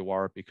back to the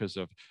OR because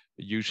of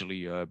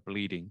usually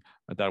bleeding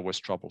that was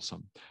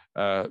troublesome.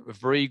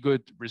 Very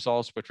good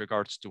results with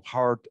regards to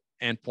hard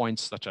endpoints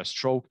such as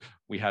stroke.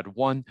 We had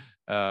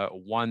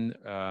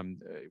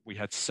we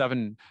had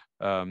 7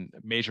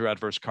 major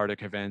adverse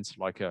cardiac events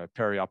like a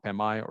peri-op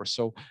MI or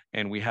so.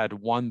 And we had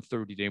 1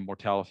 30-day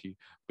mortality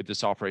with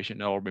this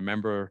operation. I'll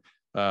remember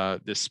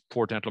this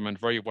poor gentleman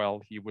very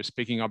well. He was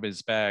picking up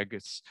his bag.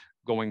 It's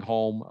going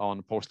home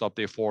on post-op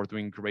day 4,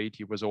 doing great.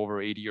 He was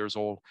over 80 years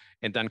old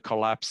and then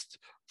collapsed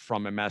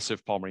from a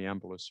massive pulmonary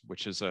embolus,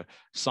 which is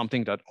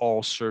something that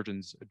all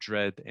surgeons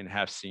dread and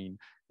have seen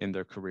in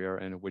their career,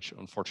 and which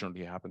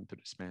unfortunately happened to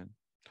this man.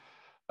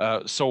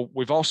 So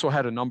we've also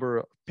had a number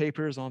of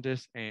papers on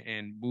this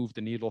and moved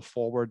the needle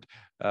forward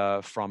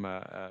from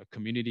a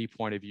community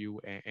point of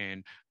view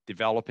and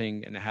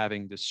developing and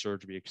having this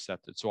surgery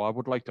accepted. So I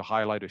would like to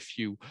highlight a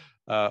few.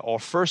 Our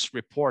first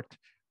report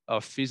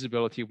of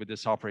feasibility with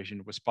this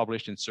operation was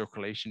published in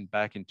Circulation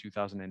back in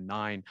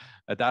 2009.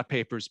 That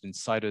paper has been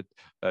cited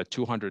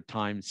 200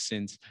 times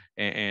since.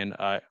 And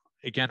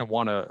again, I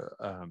want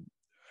to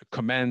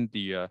commend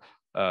the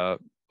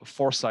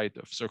foresight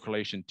of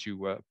Circulation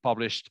to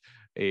publish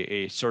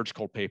a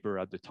surgical paper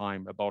at the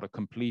time about a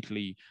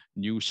completely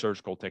new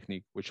surgical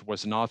technique, which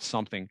was not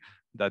something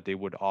that they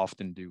would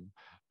often do.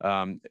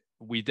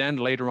 We then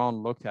later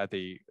on looked at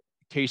a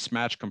case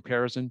match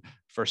comparison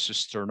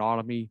versus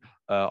sternotomy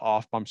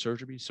off-pump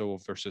surgery, so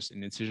versus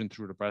an incision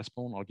through the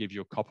breastbone. I'll give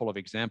you a couple of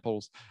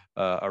examples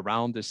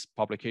around this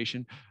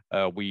publication.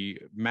 We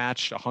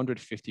matched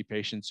 150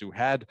 patients who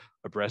had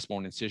a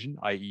breastbone incision,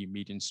 i.e.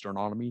 median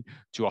sternotomy,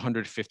 to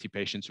 150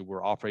 patients who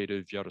were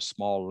operated via the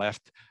small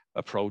left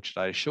approach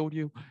that I showed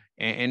you.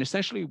 And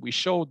essentially, we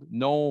showed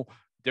no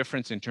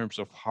difference in terms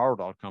of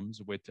hard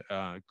outcomes with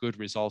good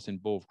results in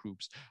both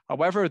groups.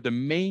 However, the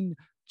main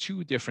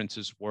 2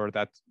 differences were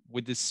that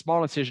with this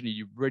small incision,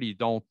 you really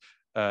don't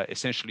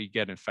essentially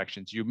get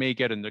infections. You may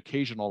get an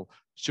occasional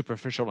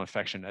superficial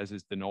infection, as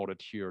is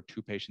denoted here.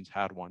 2 patients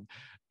had one.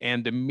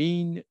 And the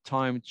mean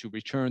time to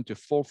return to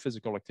full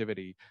physical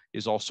activity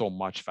is also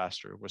much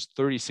faster. It was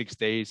 36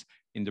 days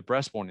in the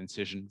breastbone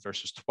incision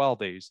versus 12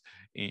 days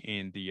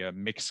in the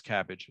mixed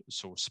CABG,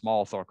 so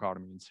small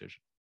thoracotomy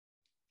incision.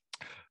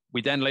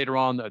 We then later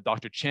on,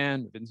 Dr.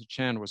 Chan, Vincent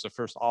Chan, was the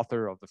first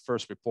author of the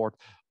first report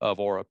of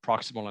our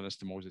proximal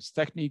anastomosis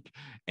technique.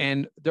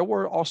 And there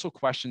were also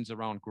questions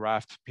around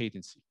graft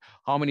patency.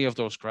 How many of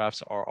those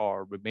grafts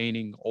are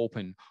remaining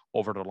open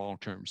over the long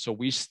term? So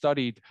we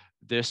studied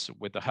this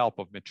with the help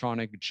of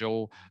Medtronic,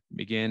 Joe,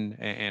 McGinn,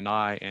 and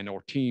I, and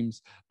our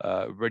teams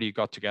really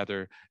got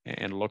together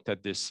and looked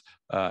at this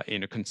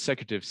in a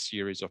consecutive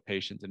series of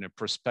patients in a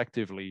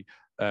prospectively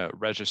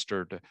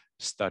registered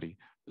study.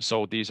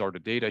 So these are the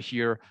data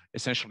here,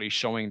 essentially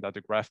showing that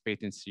the graft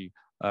patency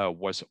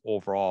was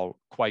overall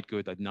quite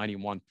good at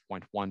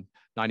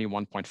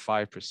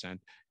 91.5%,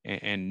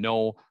 and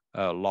no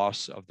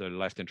loss of the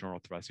left internal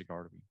thoracic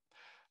artery.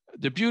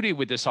 The beauty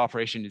with this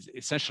operation is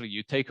essentially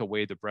you take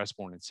away the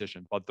breastbone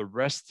incision, but the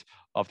rest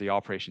of the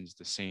operation is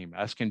the same,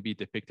 as can be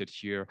depicted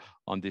here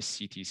on this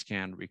CT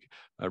scan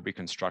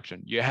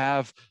reconstruction. You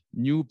have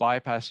new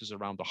bypasses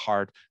around the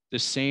heart, the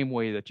same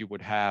way that you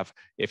would have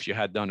if you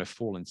had done a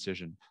full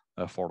incision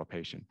for the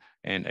patient.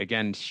 And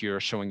again, here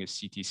showing a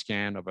CT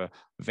scan of a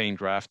vein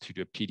graft to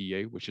the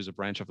PDA, which is a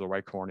branch of the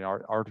right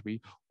coronary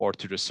artery, or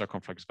to the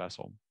circumflex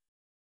vessel.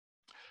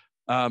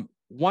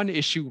 One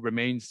issue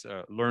remains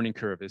learning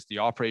curve. Is the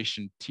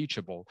operation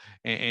teachable?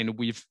 And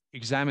we've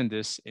examined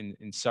this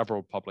in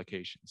several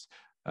publications,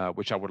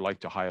 which I would like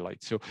to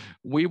highlight. So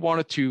we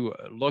wanted to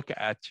look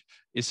at,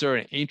 is there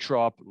an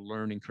intra-op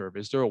learning curve?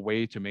 Is there a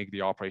way to make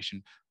the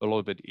operation a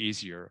little bit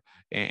easier?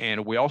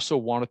 And we also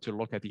wanted to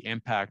look at the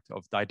impact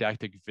of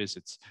didactic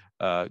visits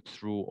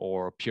through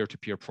our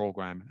peer-to-peer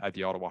program at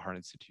the Ottawa Heart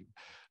Institute.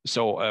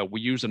 So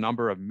we use a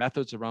number of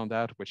methods around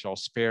that, which I'll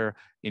spare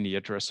in the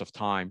interest of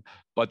time.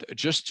 But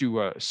just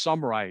to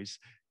summarize,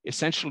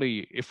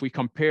 essentially, if we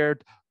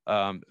compared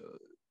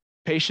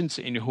patients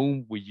in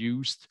whom we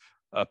used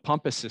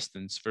pump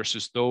assistance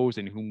versus those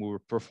in whom we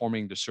were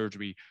performing the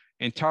surgery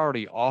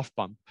entirely off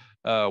pump,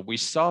 we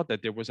saw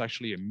that there was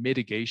actually a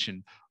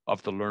mitigation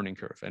of the learning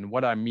curve. And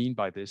what I mean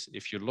by this,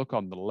 if you look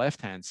on the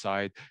left-hand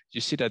side, you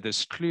see that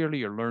there's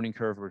clearly a learning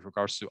curve with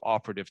regards to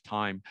operative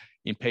time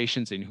in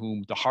patients in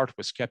whom the heart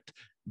was kept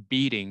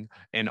beating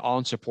and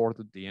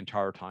unsupported the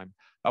entire time.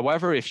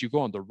 However, if you go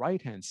on the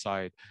right-hand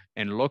side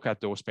and look at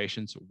those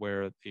patients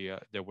where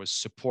there was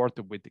support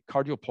with the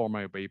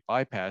cardiopulmonary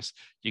bypass,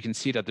 you can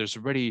see that there's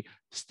already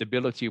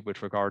stability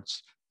with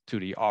regards to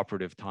the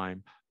operative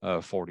time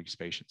for these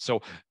patients.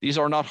 So these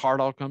are not hard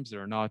outcomes.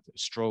 They're not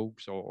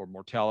strokes or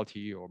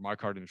mortality or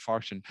myocardial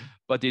infarction,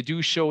 but they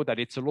do show that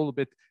it's a little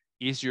bit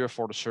easier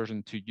for the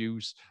surgeon to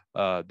use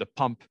the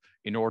pump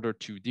in order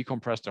to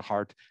decompress the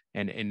heart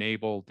and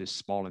enable this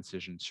small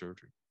incision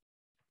surgery.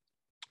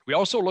 We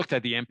also looked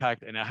at the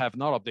impact, and I have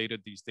not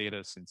updated these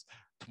data since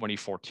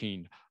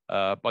 2014,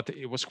 but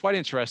it was quite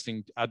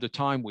interesting. At the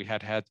time, we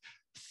had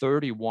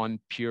 31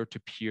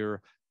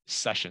 peer-to-peer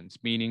sessions,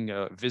 meaning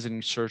a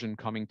visiting surgeon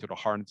coming to the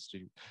Heart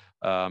Institute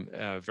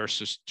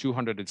versus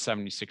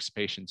 276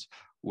 patients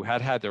who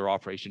had their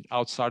operation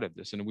outside of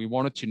this. And we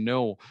wanted to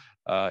know,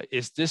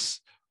 is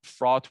this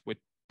fraught with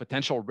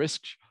potential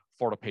risks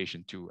for the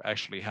patient to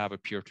actually have a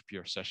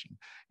peer-to-peer session.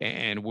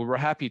 And we were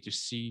happy to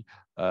see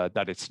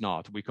that it's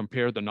not. We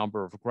compared the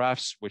number of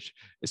grafts, which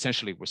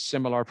essentially was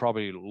similar,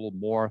 probably a little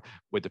more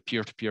with the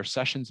peer-to-peer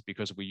sessions,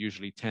 because we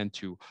usually tend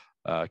to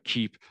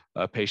keep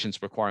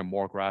patients requiring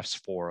more grafts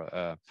for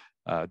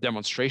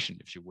demonstration,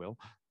 if you will.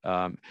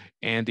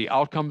 And the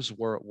outcomes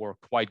were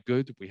quite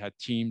good. We had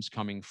teams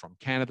coming from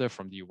Canada,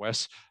 from the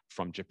US,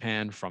 from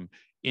Japan, from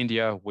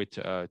India with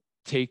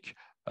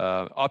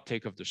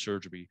uptake of the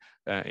surgery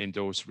in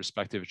those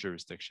respective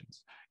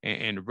jurisdictions,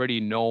 and really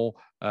no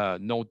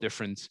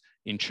difference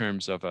in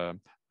terms of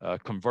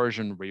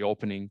conversion,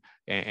 reopening,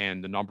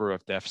 and the number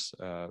of deaths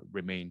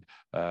remained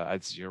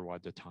at 0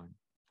 at the time.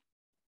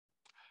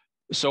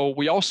 So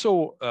we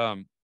also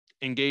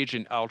engage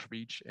in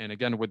outreach, and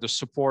again, with the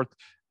support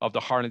of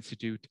the Heart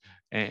Institute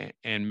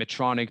and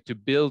Medtronic, to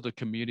build a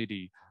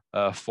community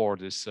for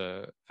this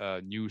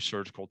new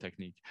surgical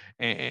technique.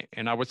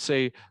 And I would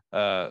say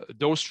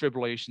those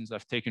tribulations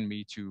have taken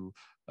me to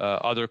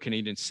other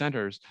Canadian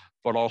centers,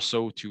 but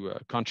also to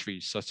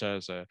countries such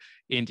as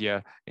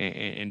India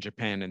and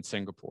Japan and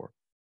Singapore.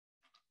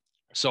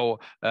 So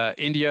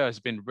India has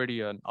been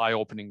really an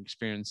eye-opening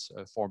experience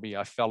for me.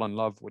 I fell in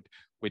love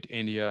with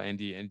India and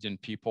the Indian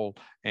people,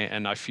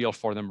 and I feel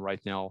for them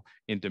right now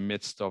in the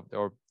midst of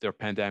their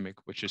pandemic,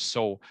 which is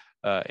so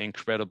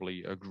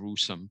incredibly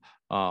gruesome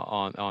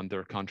on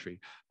their country.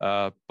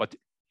 But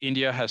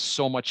India has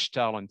so much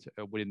talent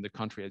within the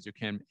country, as you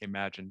can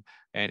imagine,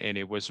 and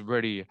it was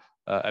really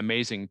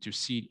amazing to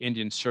see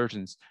Indian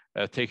surgeons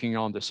taking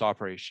on this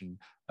operation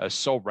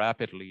so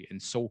rapidly and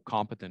so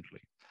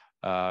competently.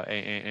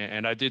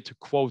 And I did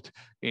quote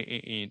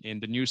in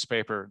the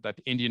newspaper that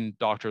Indian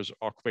doctors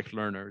are quick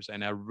learners,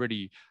 and I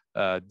really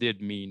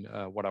did mean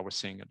what I was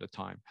saying at the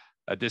time.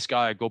 This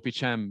guy,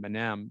 Gopichand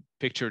Manam,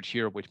 pictured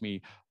here with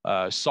me,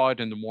 saw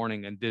it in the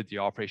morning and did the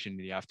operation in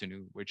the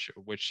afternoon,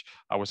 which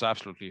I was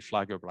absolutely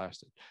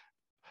flabbergasted.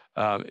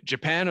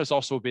 Japan has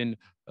also been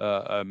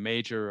a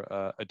major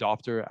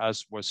adopter,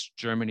 as was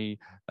Germany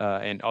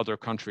and other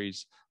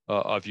countries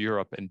of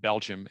Europe and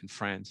Belgium and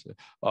France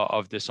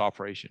of this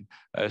operation.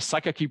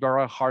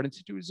 Sakakibara Heart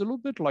Institute is a little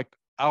bit like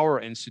our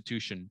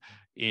institution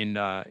in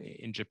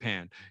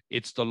Japan.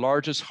 It's the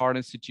largest heart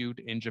institute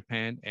in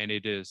Japan, and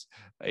it is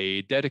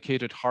a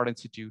dedicated heart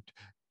institute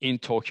in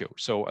Tokyo.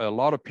 So a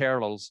lot of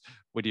parallels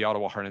with the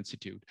Ottawa Heart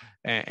Institute.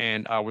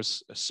 And I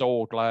was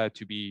so glad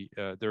to be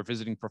their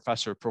visiting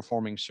professor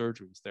performing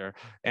surgeries there.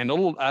 And a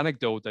little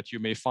anecdote that you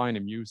may find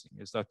amusing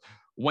is that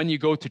when you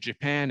go to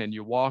Japan and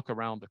you walk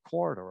around the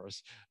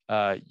corridors,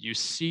 you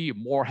see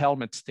more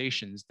helmet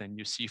stations than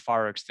you see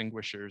fire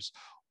extinguishers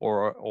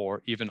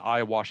or even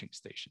eye washing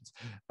stations.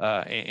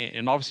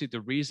 And obviously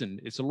the reason,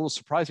 it's a little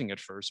surprising at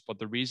first, but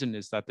the reason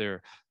is that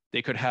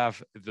they could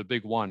have the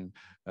big one,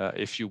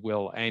 if you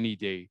will, any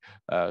day.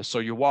 So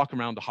you walk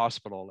around the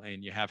hospital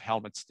and you have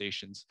helmet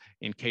stations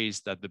in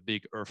case that the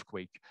big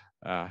earthquake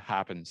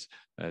happens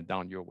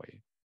down your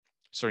way.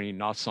 Certainly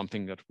not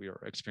something that we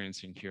are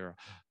experiencing here.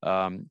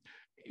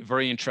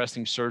 Very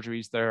interesting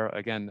surgeries there.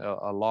 Again,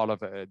 a lot of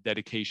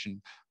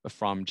dedication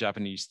from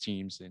Japanese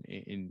teams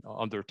in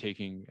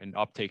undertaking and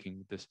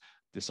uptaking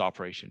this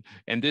operation.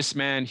 And this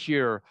man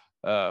here,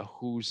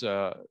 whose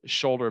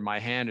shoulder my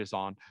hand is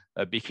on,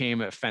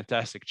 became a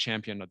fantastic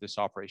champion of this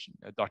operation.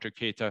 Dr.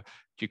 Keita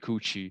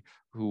Kikuchi,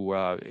 who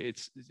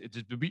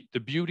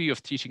the beauty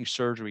of teaching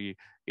surgery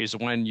is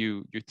when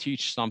you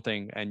teach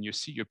something and you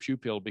see your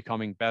pupil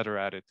becoming better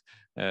at it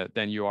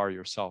than you are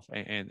yourself.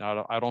 And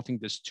I don't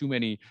think there's too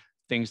many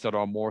things that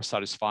are more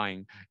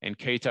satisfying. And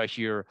Keita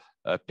here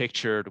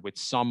pictured with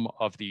some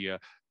of the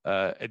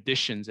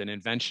additions and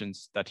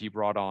inventions that he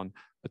brought on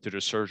to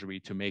the surgery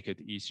to make it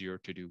easier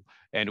to do.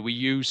 And we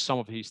use some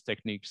of these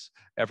techniques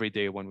every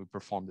day when we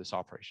perform this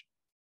operation.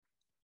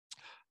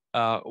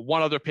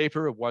 One other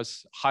paper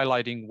was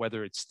highlighting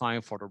whether it's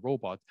time for the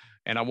robot.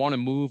 And I want to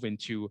move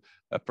into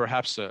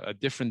perhaps a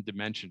different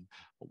dimension.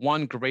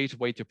 One great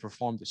way to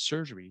perform the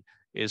surgery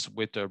is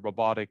with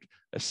robotic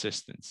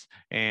assistance.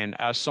 And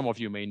as some of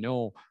you may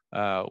know,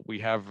 we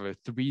have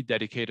 3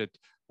 dedicated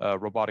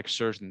robotic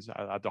surgeons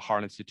at the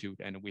Heart Institute,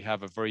 and we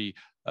have a very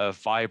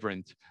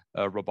vibrant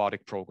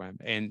robotic program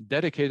and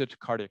dedicated to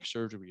cardiac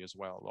surgery as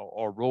well.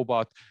 Our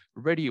robot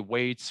really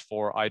waits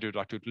for either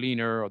Dr.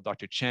 Gleaner or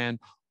Dr. Chan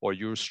or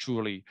yours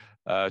truly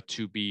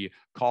to be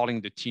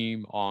calling the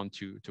team on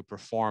to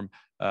perform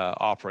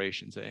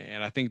operations.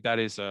 And I think that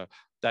is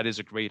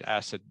a great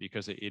asset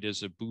because it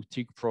is a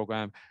boutique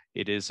program,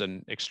 it is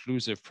an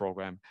exclusive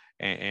program,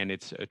 and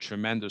it's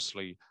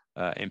tremendously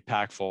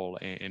impactful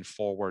and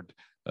forward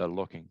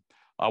looking.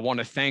 I want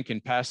to thank in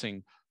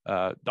passing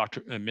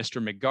Mr.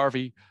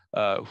 McGarvey,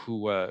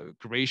 who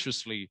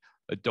graciously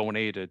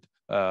donated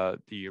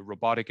the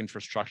robotic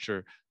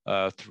infrastructure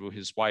through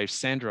his wife,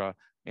 Sandra,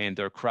 and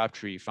their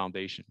Crabtree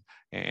Foundation.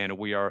 And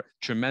we are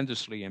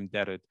tremendously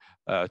indebted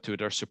to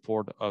their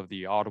support of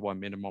the Ottawa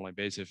Minimal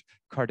Invasive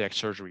Cardiac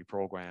Surgery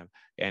Program,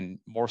 and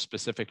more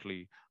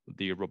specifically,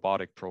 the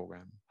robotic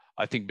program.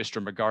 I think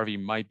Mr.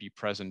 McGarvey might be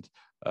present.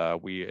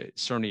 We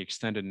certainly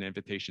extended an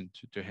invitation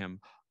to him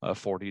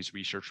for these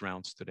research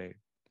rounds today.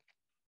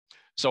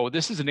 So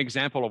this is an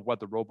example of what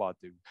the robot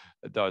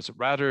does.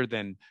 Rather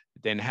than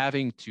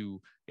having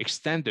to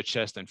extend the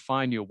chest and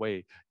find your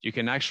way, you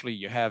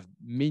have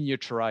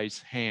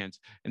miniaturized hands,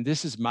 and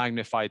this is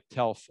magnified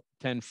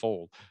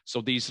tenfold.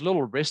 So these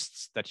little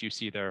wrists that you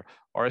see there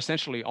are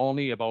essentially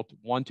only about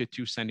 1 to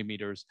 2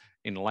 centimeters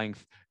in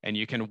length, and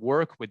you can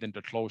work within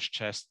the closed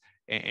chest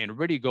and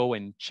really go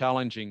in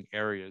challenging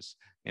areas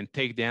and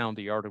take down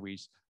the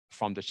arteries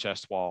from the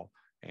chest wall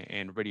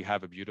and really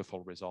have a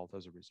beautiful result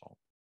as a result.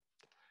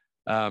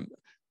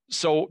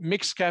 So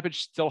mixed CABG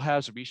still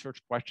has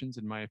research questions,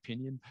 in my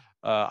opinion.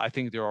 I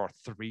think there are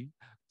 3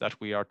 that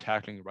we are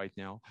tackling right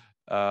now.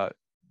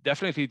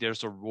 Definitely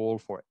there's a role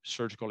for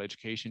surgical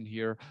education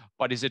here,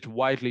 but is it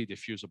widely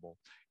diffusible?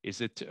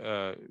 Is it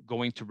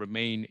going to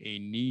remain a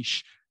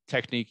niche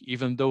technique,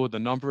 even though the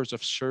numbers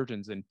of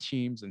surgeons and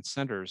teams and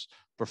centers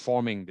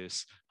performing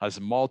this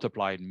has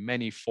multiplied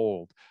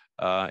many-fold?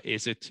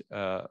 Is it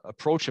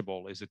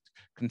approachable? Is it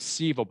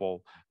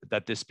conceivable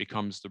that this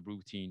becomes the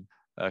routine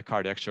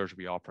cardiac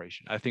surgery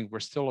operation? I think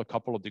we're still a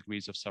couple of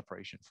degrees of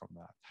separation from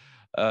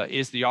that.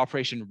 Is the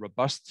operation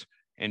robust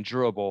and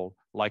durable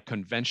like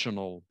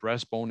conventional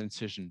breastbone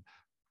incision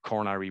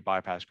coronary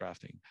bypass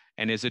grafting?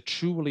 And is it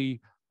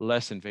truly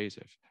less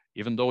invasive?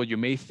 Even though you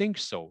may think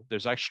so,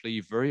 there's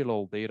actually very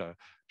little data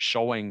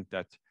showing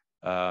that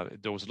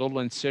those little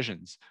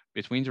incisions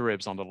between the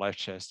ribs on the left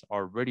chest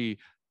are really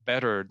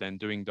better than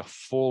doing the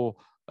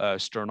full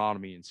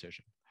sternotomy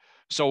incision.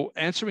 So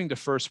answering the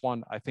first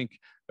one, I think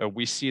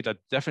we see that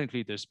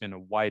definitely there's been a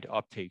wide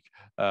uptake,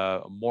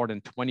 more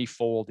than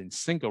 20-fold in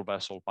single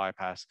vessel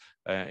bypass,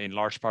 in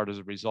large part as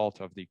a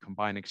result of the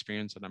combined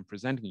experience that I'm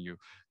presenting you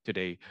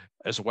today,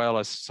 as well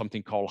as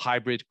something called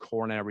hybrid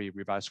coronary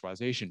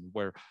revascularization,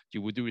 where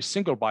you would do a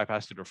single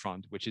bypass to the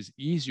front, which is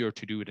easier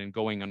to do than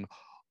going on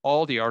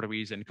all the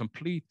arteries and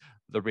complete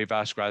the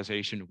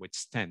revascularization with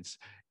stents.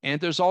 And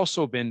there's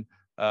also been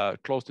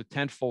close to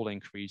 10-fold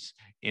increase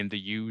in the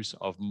use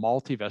of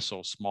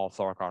multi-vessel small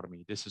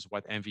thoracotomy. This is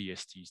what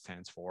MVST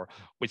stands for,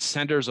 with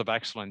centers of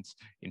excellence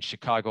in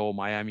Chicago,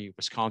 Miami,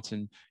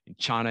 Wisconsin, in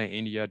China,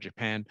 India,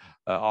 Japan,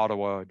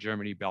 Ottawa,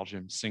 Germany,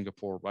 Belgium,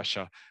 Singapore,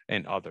 Russia,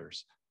 and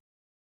others.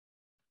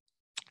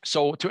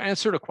 So to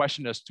answer the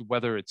question as to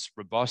whether it's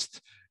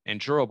robust and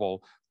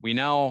durable, we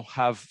now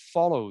have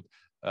followed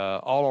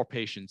all our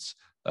patients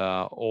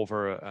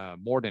over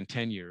more than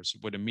 10 years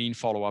with a mean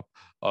follow-up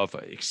of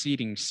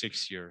exceeding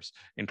 6 years,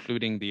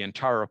 including the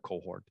entire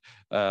cohort.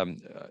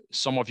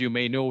 Some of you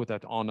may know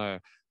that on a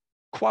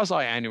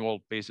quasi-annual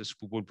basis,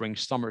 we will bring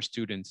summer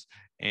students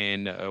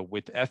and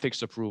with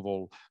ethics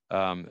approval,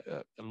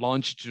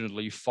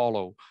 longitudinally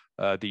follow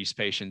these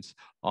patients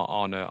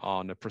on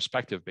a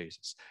prospective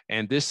basis.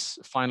 And this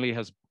finally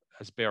has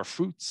bear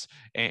fruits,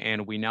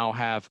 and we now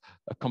have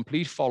a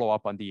complete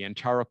follow-up on the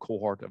entire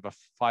cohort of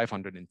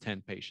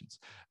 510 patients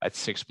at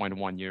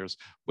 6.1 years,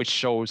 which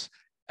shows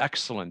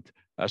excellent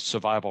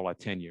survival at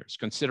 10 years,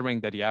 considering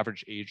that the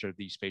average age of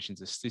these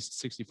patients is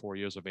 64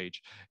 years of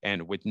age,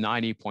 and with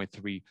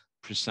 90.3%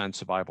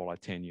 survival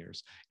at 10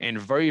 years, and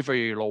very,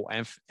 very low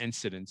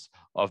incidence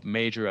of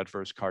major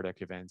adverse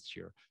cardiac events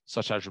here,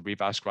 such as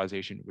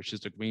revascularization, which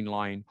is the green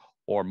line,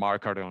 or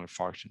myocardial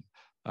infarction.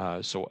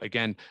 So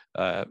again,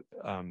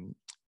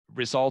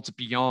 results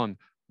beyond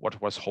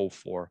what was hoped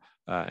for,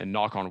 and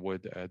knock on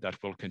wood, that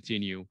will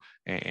continue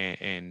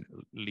and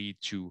lead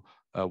to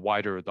a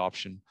wider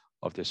adoption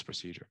of this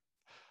procedure.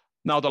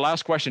 Now, the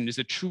last question, is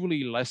it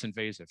truly less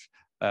invasive?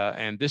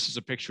 And this is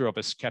a picture of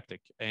a skeptic.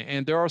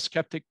 And there are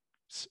skeptics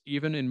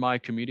even in my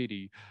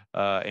community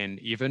and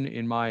even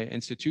in my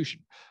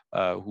institution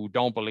who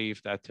don't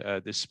believe that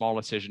this small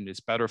incision is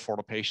better for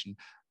the patient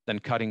than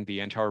cutting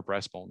the entire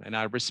breastbone. And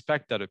I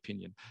respect that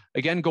opinion.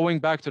 Again, going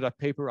back to that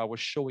paper I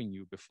was showing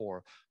you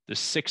before, the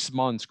 6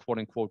 months, quote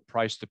unquote,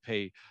 price to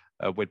pay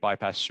with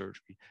bypass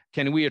surgery.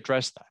 Can we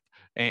address that?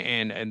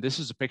 And this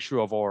is a picture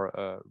of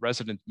our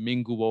resident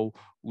Minguo,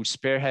 who's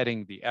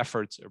spearheading the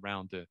efforts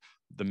around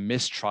the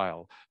MISS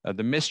trial.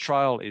 The MISS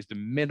trial is the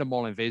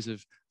minimal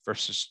invasive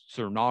versus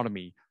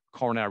sternotomy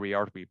coronary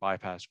artery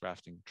bypass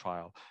grafting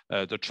trial.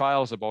 The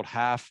trial is about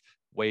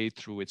halfway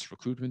through its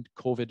recruitment.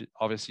 COVID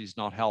obviously is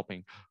not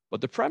helping, but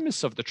the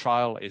premise of the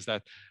trial is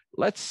that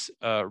let's,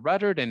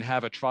 rather than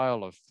have a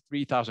trial of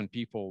 3,000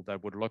 people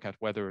that would look at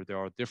whether there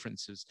are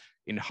differences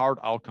in hard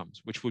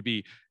outcomes, which would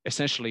be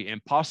essentially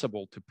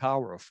impossible to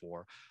power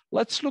for,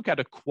 let's look at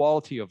a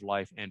quality of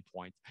life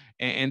endpoint.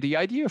 And the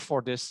idea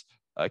for this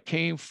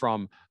came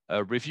from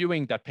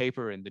reviewing that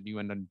paper in the New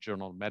England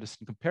Journal of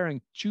Medicine,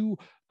 comparing two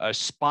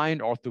spine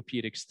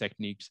orthopedics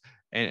techniques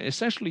and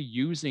essentially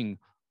using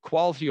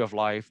quality of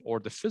life, or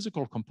the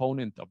physical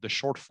component of the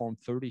short form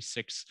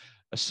 36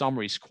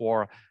 summary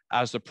score,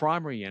 as the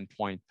primary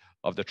endpoint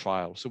of the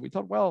trial. So we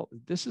thought, well,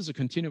 this is a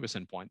continuous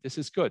endpoint. This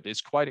is good.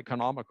 It's quite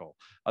economical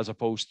as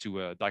opposed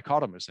to a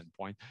dichotomous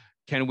endpoint.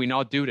 Can we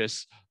not do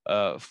this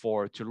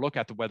to look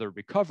at whether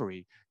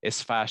recovery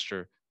is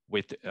faster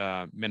with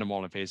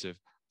minimal invasive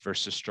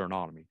versus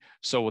sternotomy.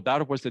 So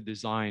that was the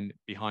design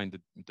behind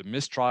the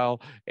MISS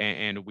trial,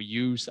 and we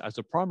use as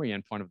a primary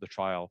endpoint of the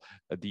trial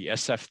the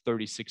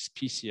SF36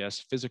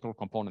 PCS physical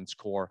component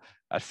score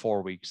at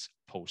 4 weeks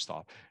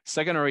post-op.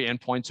 Secondary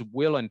endpoints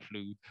will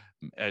include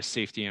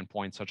safety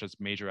endpoints such as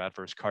major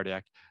adverse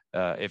cardiac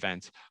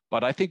events,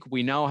 but I think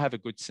we now have a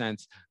good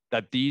sense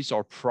that these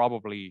are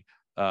probably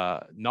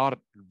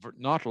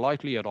not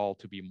likely at all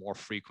to be more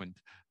frequent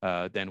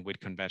than with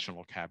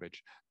conventional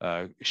cabbage,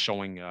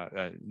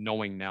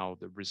 knowing now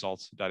the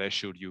results that I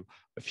showed you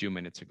a few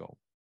minutes ago.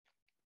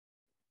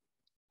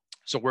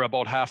 So we're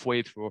about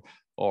halfway through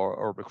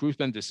our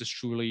recruitment. This is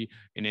truly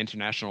an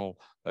international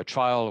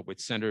trial with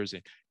centers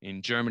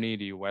in Germany,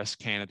 the US,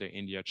 Canada,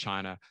 India,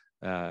 China,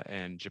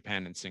 and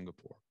Japan and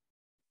Singapore.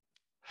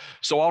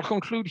 So I'll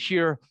conclude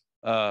here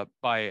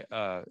by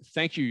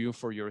thanking you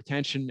for your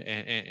attention.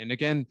 And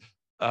again,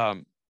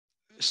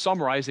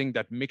 summarizing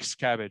that mixed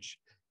cabbage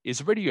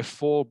is really a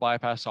full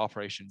bypass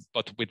operation,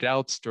 but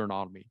without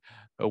sternotomy,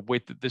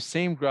 with the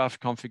same graft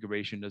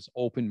configuration as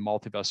open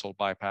multivessel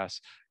bypass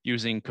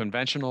using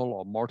conventional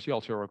or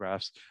multi-arterial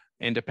grafts,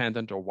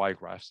 independent or wide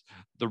grafts.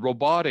 The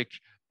robotic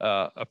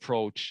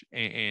approach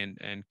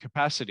and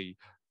capacity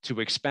to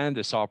expand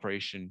this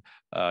operation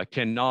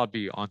cannot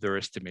be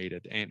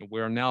underestimated. And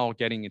we're now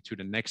getting into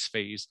the next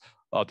phase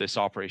of this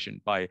operation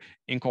by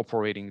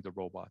incorporating the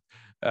robot.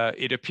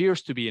 It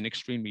appears to be an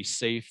extremely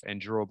safe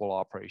and durable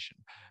operation.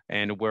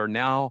 And we're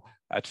now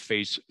at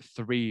phase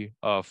 3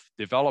 of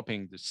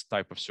developing this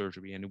type of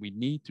surgery. And we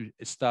need to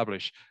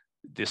establish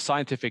the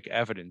scientific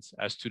evidence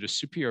as to the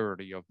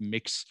superiority of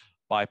mixed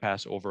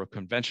bypass over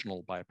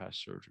conventional bypass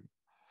surgery.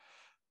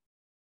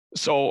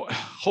 So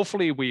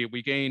hopefully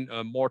we gain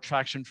more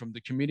traction from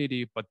the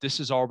community, but this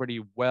is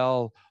already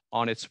well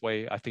on its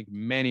way. I think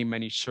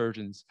many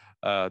surgeons,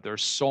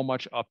 there's so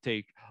much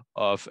uptake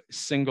of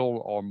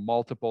single or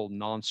multiple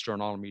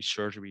non-sternotomy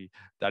surgery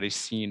that is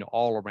seen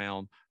all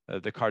around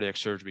the cardiac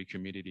surgery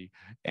community.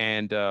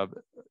 And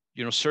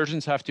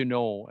surgeons have to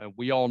know, and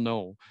we all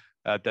know,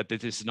 that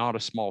this is not a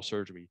small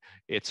surgery.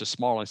 It's a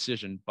small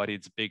incision, but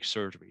it's big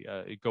surgery.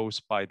 It goes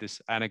by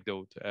this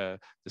anecdote,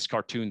 this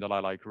cartoon that I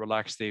like,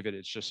 relax, David,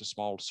 it's just a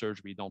small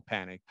surgery, don't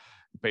panic.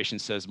 The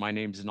patient says, my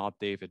name is not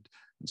David.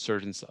 And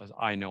surgeon says,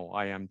 I know,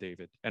 I am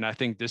David. And I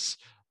think this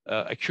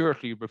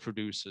accurately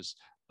reproduces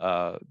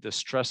the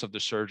stress of the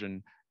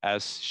surgeon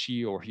as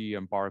she or he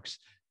embarks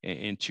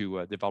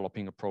into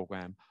developing a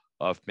program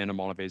of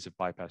minimal invasive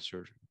bypass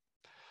surgery.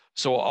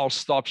 So I'll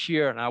stop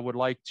here, and I would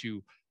like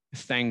to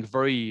thank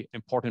very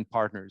important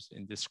partners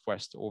in this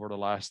quest over the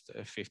last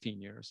 15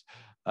 years.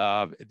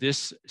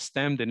 This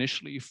stemmed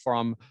initially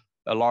from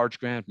a large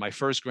grant. My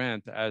first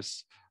grant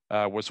as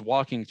was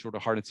walking through the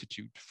Heart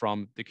Institute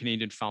from the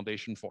Canadian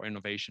Foundation for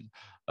Innovation,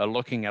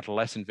 looking at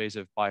less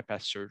invasive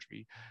bypass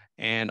surgery.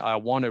 And I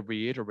want to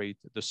reiterate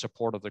the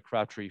support of the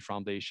Crabtree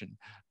Foundation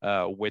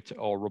with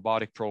our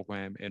robotic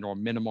program and our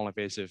minimal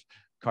invasive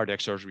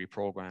cardiac surgery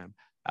program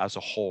as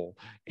a whole,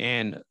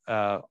 and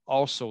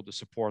also the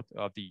support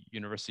of the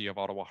University of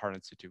Ottawa Heart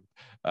Institute.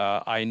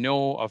 I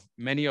know of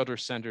many other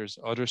centers,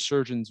 other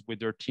surgeons with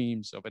their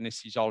teams of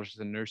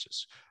anesthesiologists and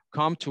nurses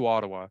come to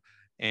Ottawa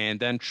and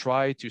then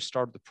try to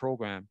start the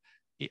program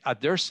at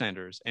their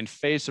centers and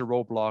face the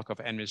roadblock of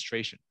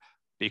administration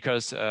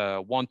because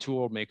one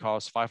tool may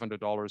cost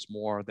 $500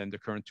 more than the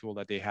current tool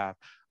that they have.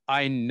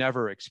 I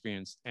never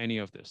experienced any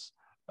of this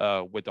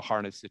with the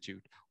Heart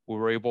Institute. We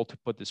were able to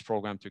put this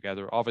program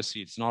together.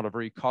 Obviously, it's not a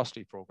very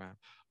costly program,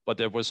 but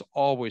there was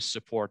always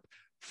support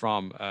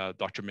from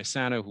Dr.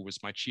 Messana, who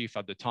was my chief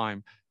at the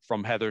time,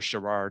 from Heather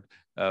Sherrard,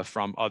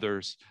 from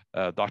others,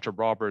 Dr.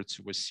 Roberts,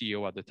 who was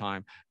CEO at the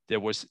time. There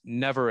was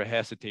never a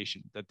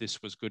hesitation that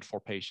this was good for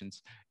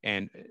patients,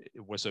 and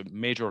it was a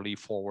major leap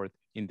forward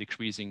in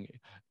decreasing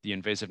the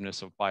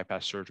invasiveness of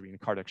bypass surgery and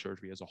cardiac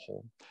surgery as a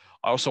whole.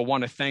 I also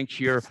want to thank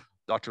here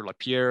Dr.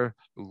 Lapierre,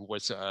 who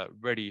was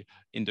ready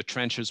in the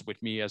trenches with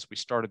me as we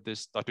started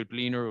this, Dr.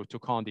 Gleaner, who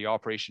took on the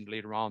operation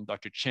later on,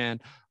 Dr. Chen,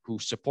 who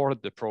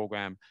supported the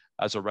program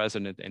as a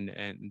resident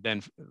and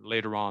then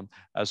later on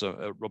as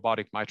a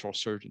robotic mitral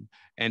surgeon,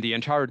 and the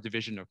entire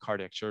division of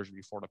cardiac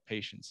surgery for the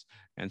patients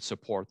and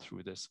support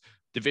through this.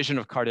 Division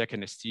of cardiac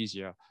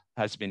anesthesia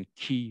has been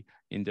key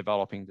in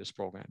developing this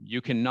program. You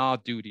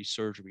cannot do these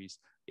surgeries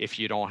if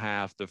you don't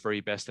have the very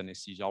best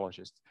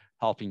anesthesiologist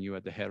helping you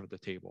at the head of the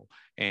table.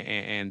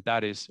 And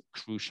that is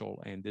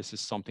crucial. And this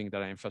is something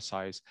that I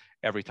emphasize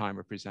every time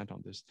I present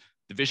on this.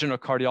 Division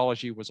of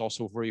cardiology was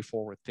also very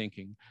forward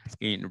thinking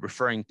in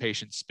referring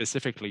patients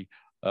specifically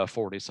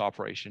for this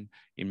operation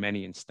in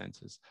many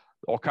instances.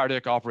 Our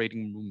cardiac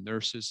operating room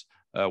nurses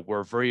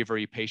were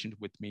very patient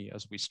with me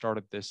as we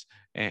started this.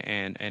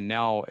 And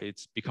now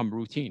it's become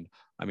routine.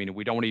 I mean,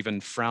 we don't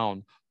even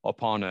frown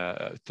upon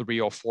 3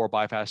 or 4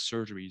 bypass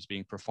surgeries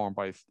being performed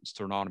by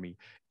sternotomy.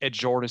 Ed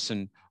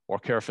Jordison, our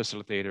care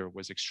facilitator,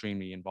 was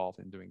extremely involved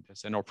in doing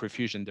this. And our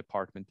perfusion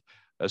department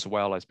as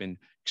well has been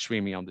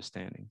extremely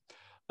understanding.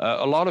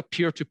 A lot of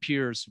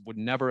peer-to-peers would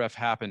never have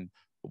happened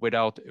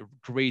without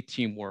great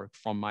teamwork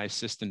from my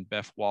assistant,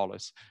 Beth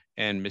Wallace,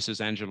 and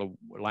Mrs. Angela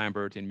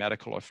Lambert in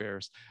medical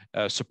affairs,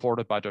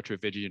 supported by Dr.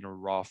 Virginia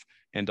Roth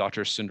and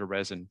Dr. Cinder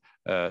Rezin,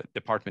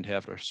 department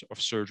head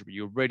of surgery.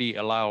 You already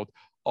allowed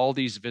all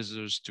these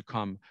visitors to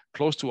come.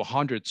 Close to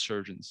 100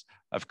 surgeons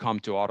have come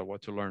to Ottawa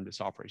to learn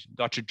this operation.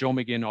 Dr. Joe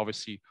McGinn,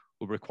 obviously,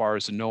 who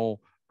requires no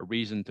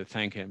reason to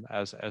thank him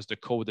as the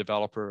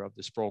co-developer of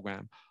this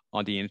program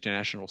on the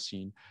international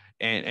scene.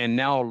 And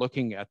now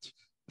looking at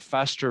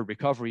faster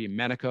recovery,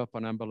 Menica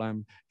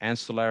Panambalam, Anne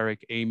Stolaric,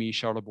 Amy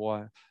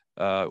Charlebois,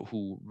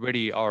 who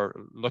really are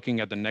looking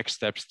at the next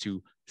steps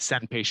to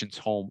send patients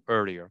home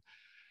earlier.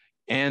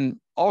 And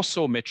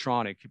also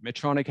Medtronic.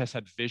 Medtronic has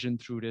had vision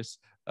through this.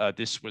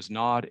 This was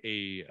not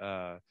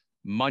a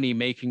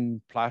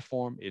money-making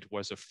platform. It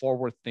was a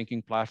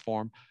forward-thinking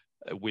platform.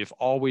 We've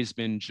always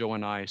been, Joe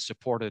and I,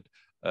 supported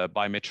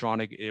by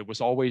Medtronic. It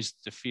was always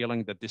the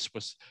feeling that this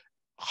was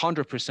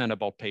 100%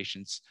 about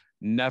patients,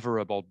 never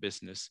about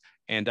business.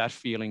 And that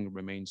feeling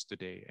remains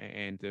today.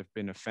 And they've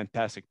been a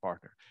fantastic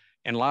partner.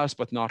 And last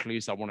but not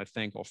least, I want to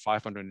thank all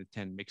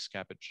 510 mixed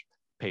CABG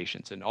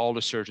patients and all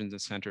the surgeons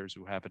and centers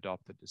who have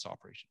adopted this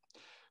operation.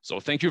 So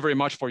thank you very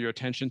much for your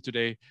attention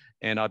today.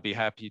 And I'd be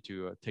happy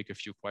to take a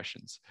few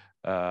questions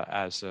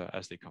as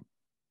they come.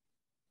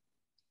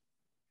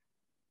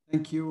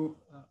 Thank you.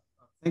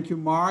 Thank you,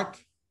 Marc.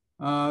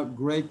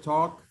 Great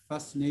talk,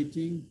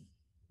 fascinating,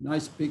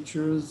 nice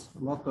pictures,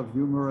 a lot of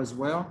humor as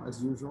well,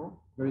 as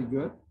usual. Very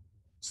good.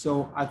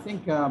 So I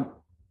think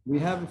we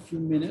have a few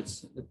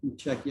minutes. Let me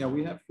check. Yeah,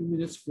 we have a few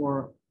minutes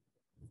for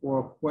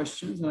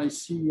questions. And I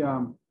see,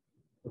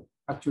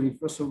 actually,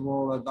 first of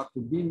all,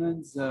 Dr.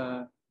 Demons,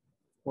 of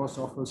course,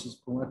 offers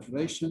his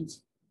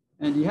congratulations.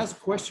 And he has a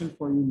question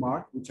for you,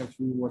 Marc, which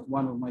actually was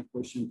one of my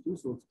questions too,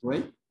 so it's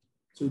great.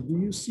 So do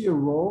you see a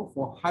role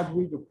for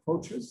hybrid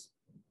approaches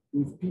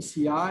with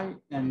PCI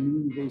and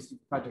minimally-invasive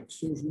cardiac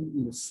surgery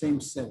in the same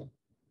setting?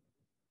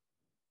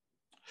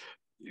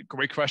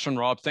 Great question,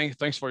 Rob.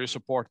 Thanks for your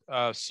support.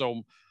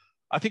 So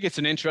I think it's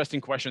an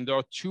interesting question. There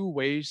are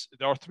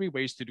three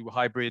ways to do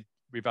hybrid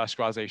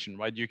revascularization,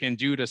 right? You can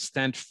do the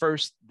stent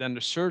first, then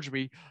the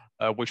surgery,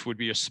 which would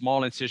be a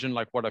small incision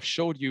like what I've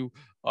showed you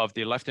of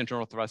the left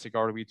internal thoracic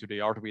artery to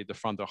the artery at the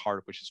front of the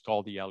heart, which is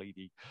called the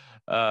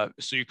LED.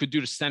 So you could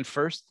do the stent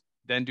first,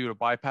 then do the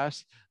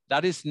bypass.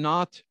 That is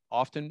not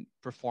often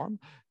performed.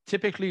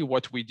 Typically,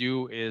 what we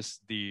do is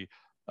the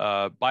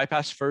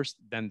bypass first,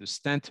 then the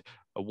stent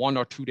 1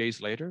 or 2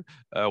 days later,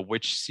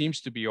 which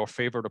seems to be your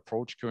favorite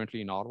approach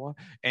currently in Ottawa.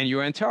 And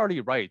you're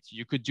entirely right.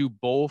 You could do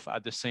both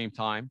at the same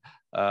time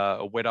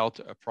without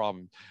a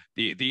problem.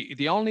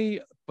 The only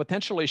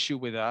potential issue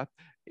with that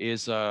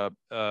is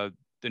the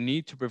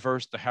need to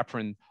reverse the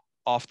heparin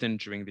often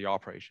during the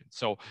operation.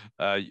 So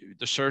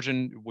the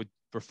surgeon would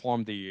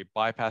perform the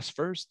bypass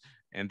first,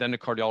 and then the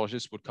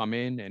cardiologist would come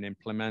in and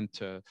implement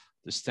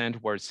the stent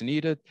where it's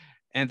needed.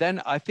 And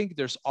then I think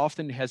there's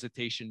often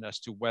hesitation as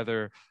to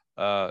whether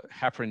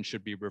heparin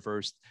should be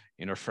reversed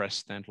in a fresh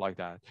stent like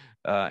that.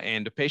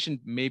 And the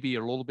patient may be a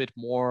little bit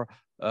more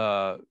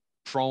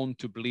prone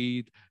to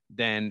bleed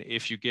than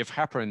if you give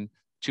heparin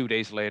 2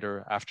 days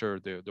later after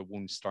the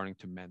wound's starting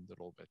to mend a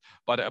little bit.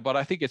 But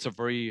I think it's a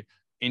very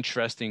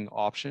interesting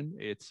option.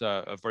 It's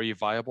a very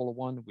viable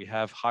one. We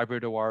have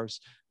hybrid ORs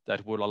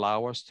that will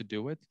allow us to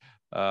do it.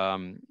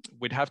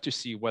 We'd have to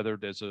see whether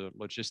there's a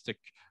logistic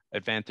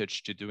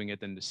advantage to doing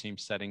it in the same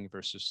setting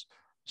versus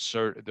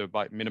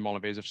the minimal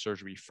invasive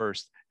surgery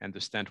first and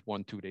the stent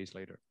 1-2 days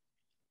later.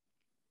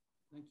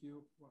 Thank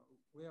you. Well,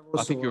 we have also,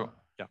 I think you're,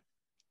 yeah.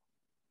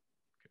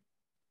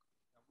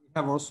 We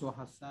have also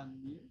Hassan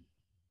here,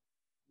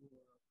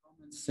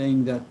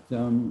 saying that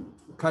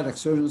cardiac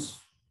surgeons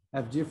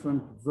have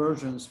different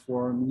versions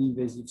for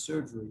mini-invasive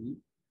surgery.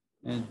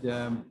 And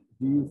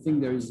do you think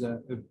there is a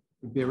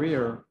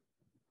barrier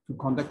to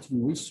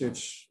conducting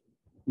research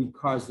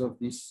because of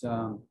this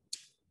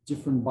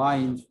different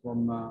buy-ins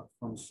from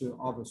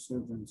other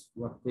surgeons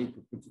who have taken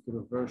a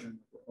particular version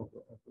of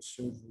the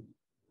surgery?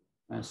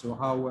 And so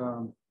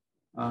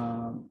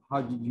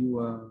how did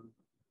you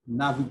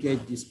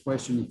navigate this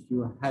question if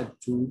you had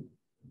to?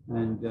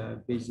 And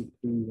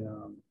basically,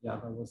 yeah,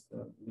 that was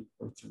the main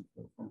question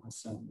from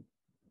Hassan.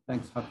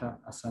 Thanks,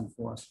 Hassan,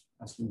 for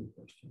asking the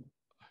question.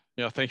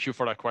 Yeah, thank you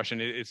for that question.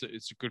 It's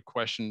a good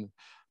question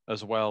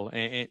as well.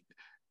 And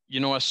you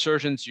know, as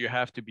surgeons, you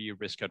have to be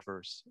risk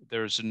adverse.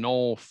 There's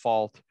no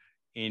fault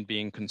in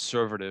being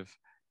conservative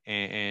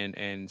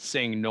and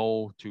saying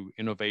no to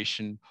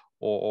innovation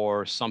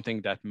or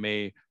something that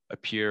may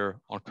appear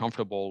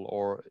uncomfortable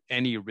or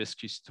any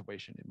risky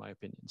situation, in my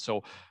opinion.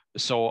 So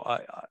I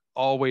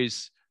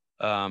always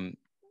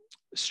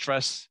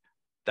stress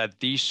that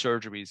these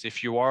surgeries,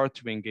 if you are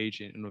to engage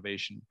in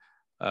innovation,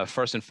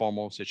 first and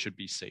foremost, it should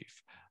be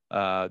safe.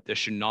 There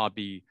should not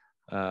be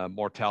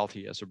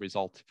mortality as a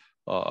result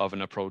of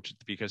an approach,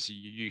 because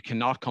you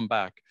cannot come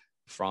back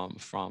from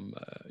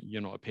you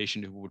know, a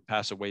patient who would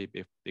pass away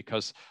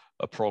because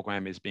a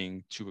program is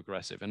being too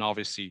aggressive. And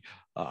obviously,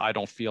 I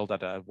don't feel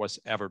that was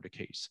ever the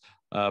case.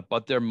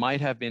 But there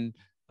might have been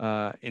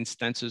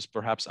instances,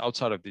 perhaps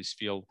outside of this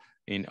field,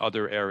 in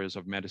other areas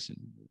of medicine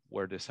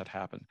where this had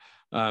happened.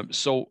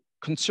 So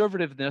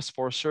conservativeness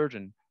for a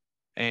surgeon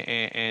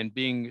and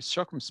being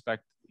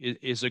circumspect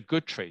is a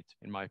good trait,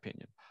 in my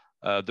opinion.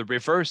 The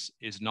reverse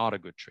is not a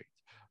good trait.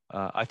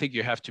 I think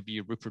you have to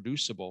be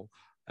reproducible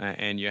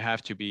and you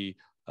have to be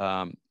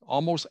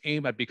almost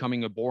aim at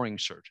becoming a boring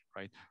surgeon,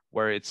 right?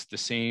 Where it's the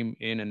same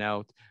in and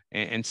out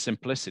and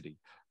simplicity.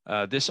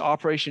 This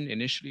operation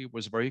initially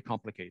was very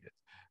complicated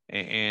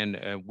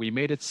and we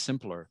made it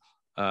simpler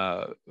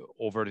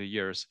over the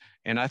years.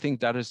 And I think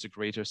that is the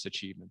greatest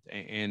achievement.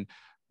 And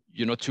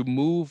you know, to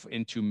move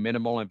into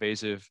minimal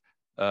invasive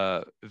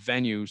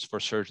venues for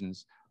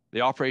surgeons,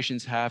 the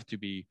operations have to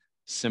be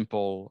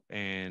simple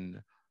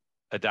and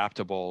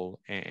adaptable,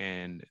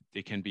 and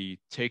they can be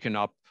taken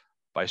up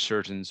by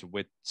surgeons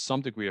with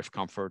some degree of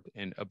comfort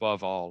and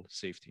above all,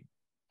 safety.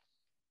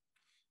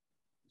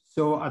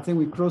 So I think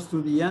we're close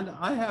to the end.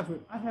 I have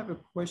a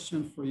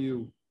question for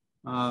you,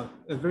 a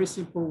very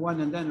simple one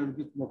and then a little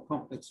bit more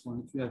complex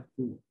one if you have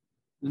two.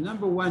 The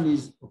number one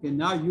is, okay,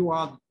 now you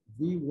are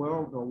the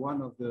world or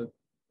one of the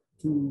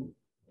two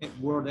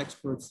world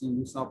experts in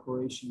these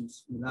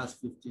operations in the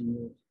last 15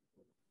 years.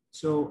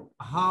 So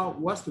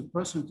what's the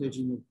percentage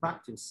in your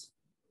practice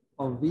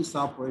of this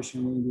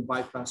operation when you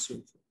bypass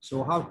surgery?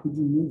 So how could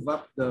you move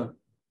up the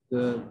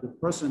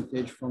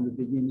percentage from the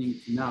beginning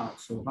to now?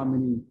 So how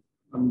many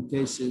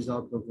cases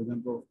out of the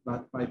number of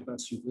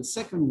bypass surgery? The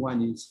second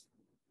one is,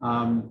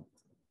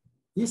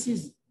 this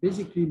is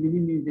basically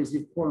minimally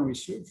invasive coronary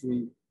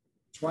surgery,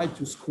 try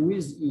to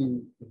squeeze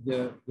in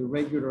the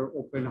regular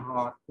open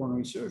heart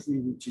coronary surgery,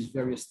 which is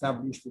very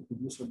established,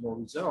 reproducible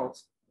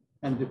results,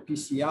 and the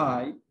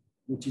PCI,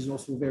 which is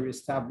also very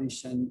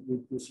established and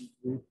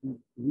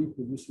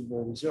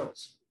reproducible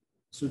results.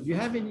 So do you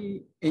have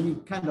any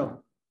kind of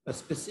a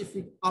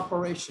specific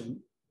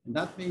operation, and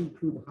that may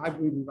include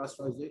hybrid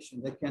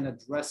revascularization, that can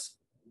address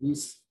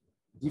this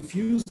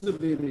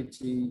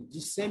diffusability,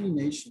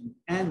 dissemination,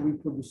 and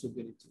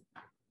reproducibility?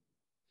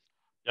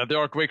 Yeah, there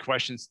are great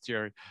questions,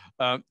 Thierry.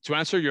 To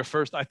answer your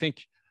first, I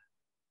think,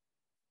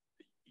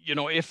 you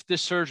know, if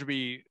this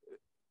surgery,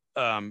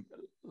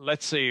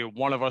 let's say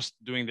one of us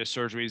doing this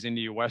surgery is in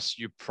the US,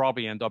 you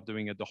probably end up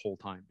doing it the whole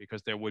time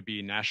because there would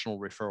be national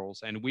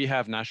referrals. And we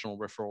have national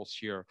referrals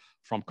here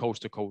from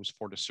coast to coast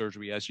for the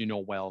surgery, as you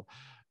know well.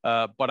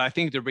 But I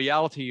think the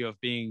reality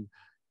of being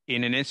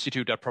in an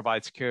institute that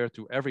provides care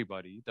to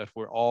everybody that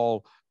we're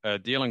all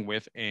dealing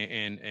with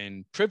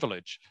and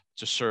privileged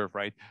to serve,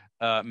 right,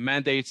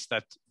 mandates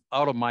that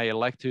out of my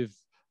elective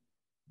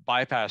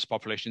bypass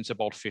population is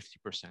about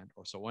 50%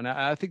 or so. And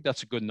I think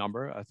that's a good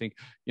number. I think,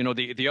 you know,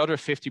 the other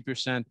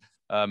 50%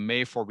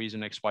 may, for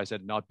reason X, Y, Z,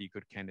 not be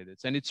good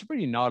candidates. And it's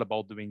really not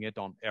about doing it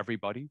on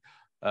everybody.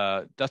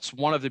 That's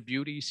one of the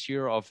beauties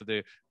here of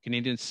the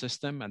Canadian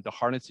system and the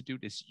Heart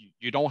Institute is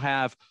you don't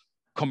have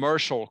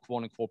commercial,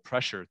 quote unquote,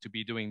 pressure to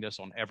be doing this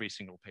on every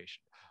single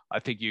patient. I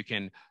think you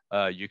can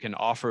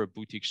offer a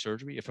boutique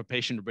surgery if a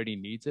patient really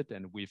needs it.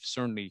 And we've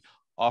certainly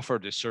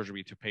offered this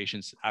surgery to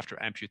patients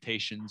after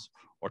amputations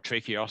or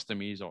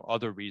tracheostomies or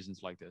other reasons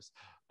like this.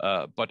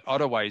 But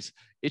otherwise,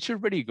 it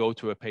should really go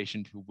to a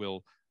patient who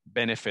will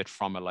benefit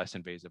from a less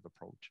invasive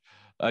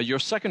approach. Your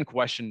second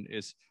question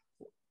is,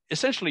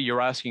 essentially,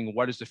 you're asking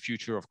what is the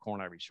future of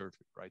coronary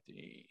surgery, right?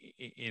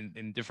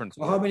 In different.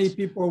 So how many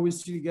people will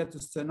still get to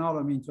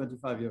sternotomy in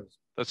 25 years?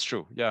 That's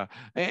true, yeah.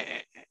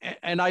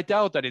 And I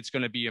doubt that it's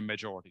going to be a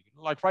majority.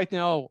 Like right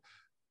now,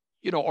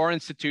 you know, our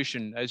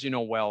institution, as you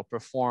know well,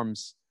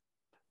 performs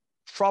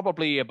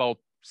probably about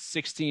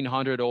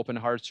 1,600 open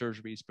heart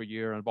surgeries per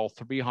year and about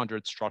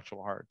 300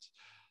 structural hearts.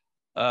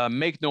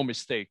 Make no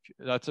mistake,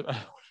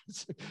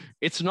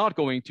 it's not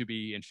going to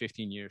be in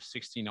 15 years,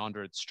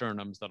 1,600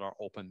 sternums that are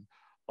open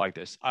like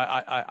this.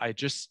 I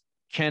just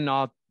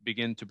cannot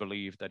begin to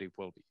believe that it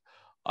will be.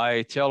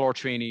 I tell our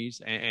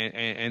trainees,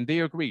 and they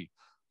agree,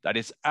 that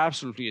it's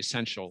absolutely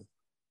essential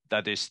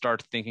that they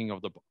start thinking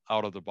of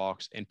out of the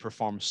box and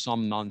perform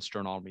some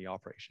non-sternotomy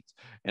operations.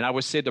 And I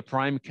would say the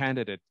prime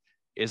candidate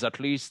is at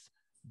least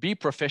be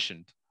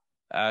proficient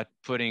at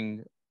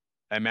putting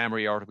a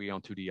mammary artery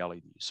onto the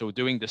LED. So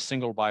doing the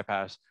single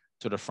bypass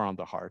to the front of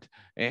the heart.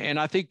 And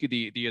I think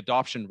the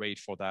adoption rate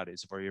for that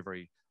is very,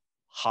 very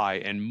high.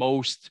 And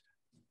most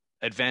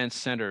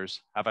advanced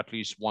centers have at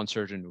least one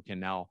surgeon who can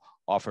now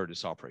offer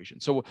this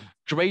operation. So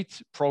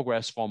great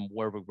progress from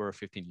where we were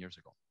 15 years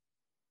ago.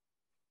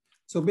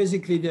 So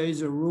basically there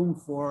is a room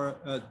for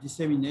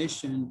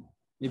dissemination.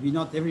 Maybe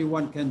not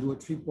everyone can do a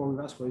triple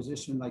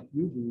revascularization like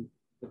you do,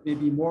 but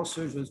maybe more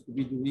surgeons could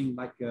be doing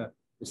like a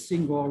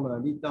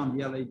single lead down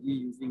the LAD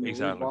using a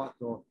robot,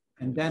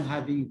 and then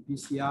having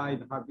PCI,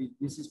 the heartbeat.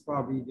 This is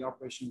probably the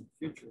operation of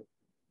the future.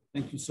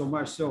 Thank you so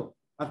much. So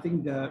I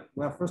think that,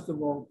 well, first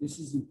of all, this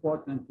is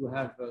important to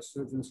have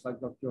surgeons like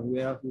Dr.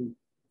 Ruel who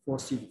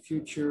foresee the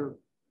future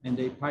and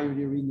they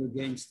pioneering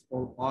against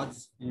all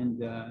odds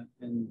and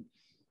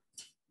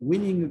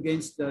winning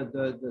against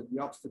the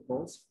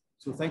obstacles.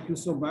 So thank you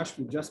so much.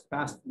 We just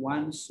passed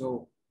one.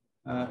 So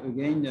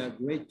Again,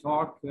 great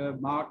talk,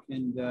 Marc,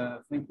 and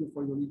thank you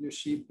for your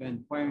leadership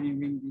and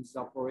pioneering these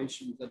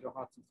operations at the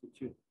Heart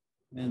Institute.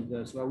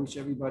 And so I wish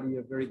everybody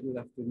a very good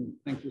afternoon.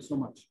 Thank you so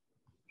much.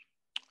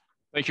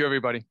 Thank you,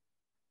 everybody.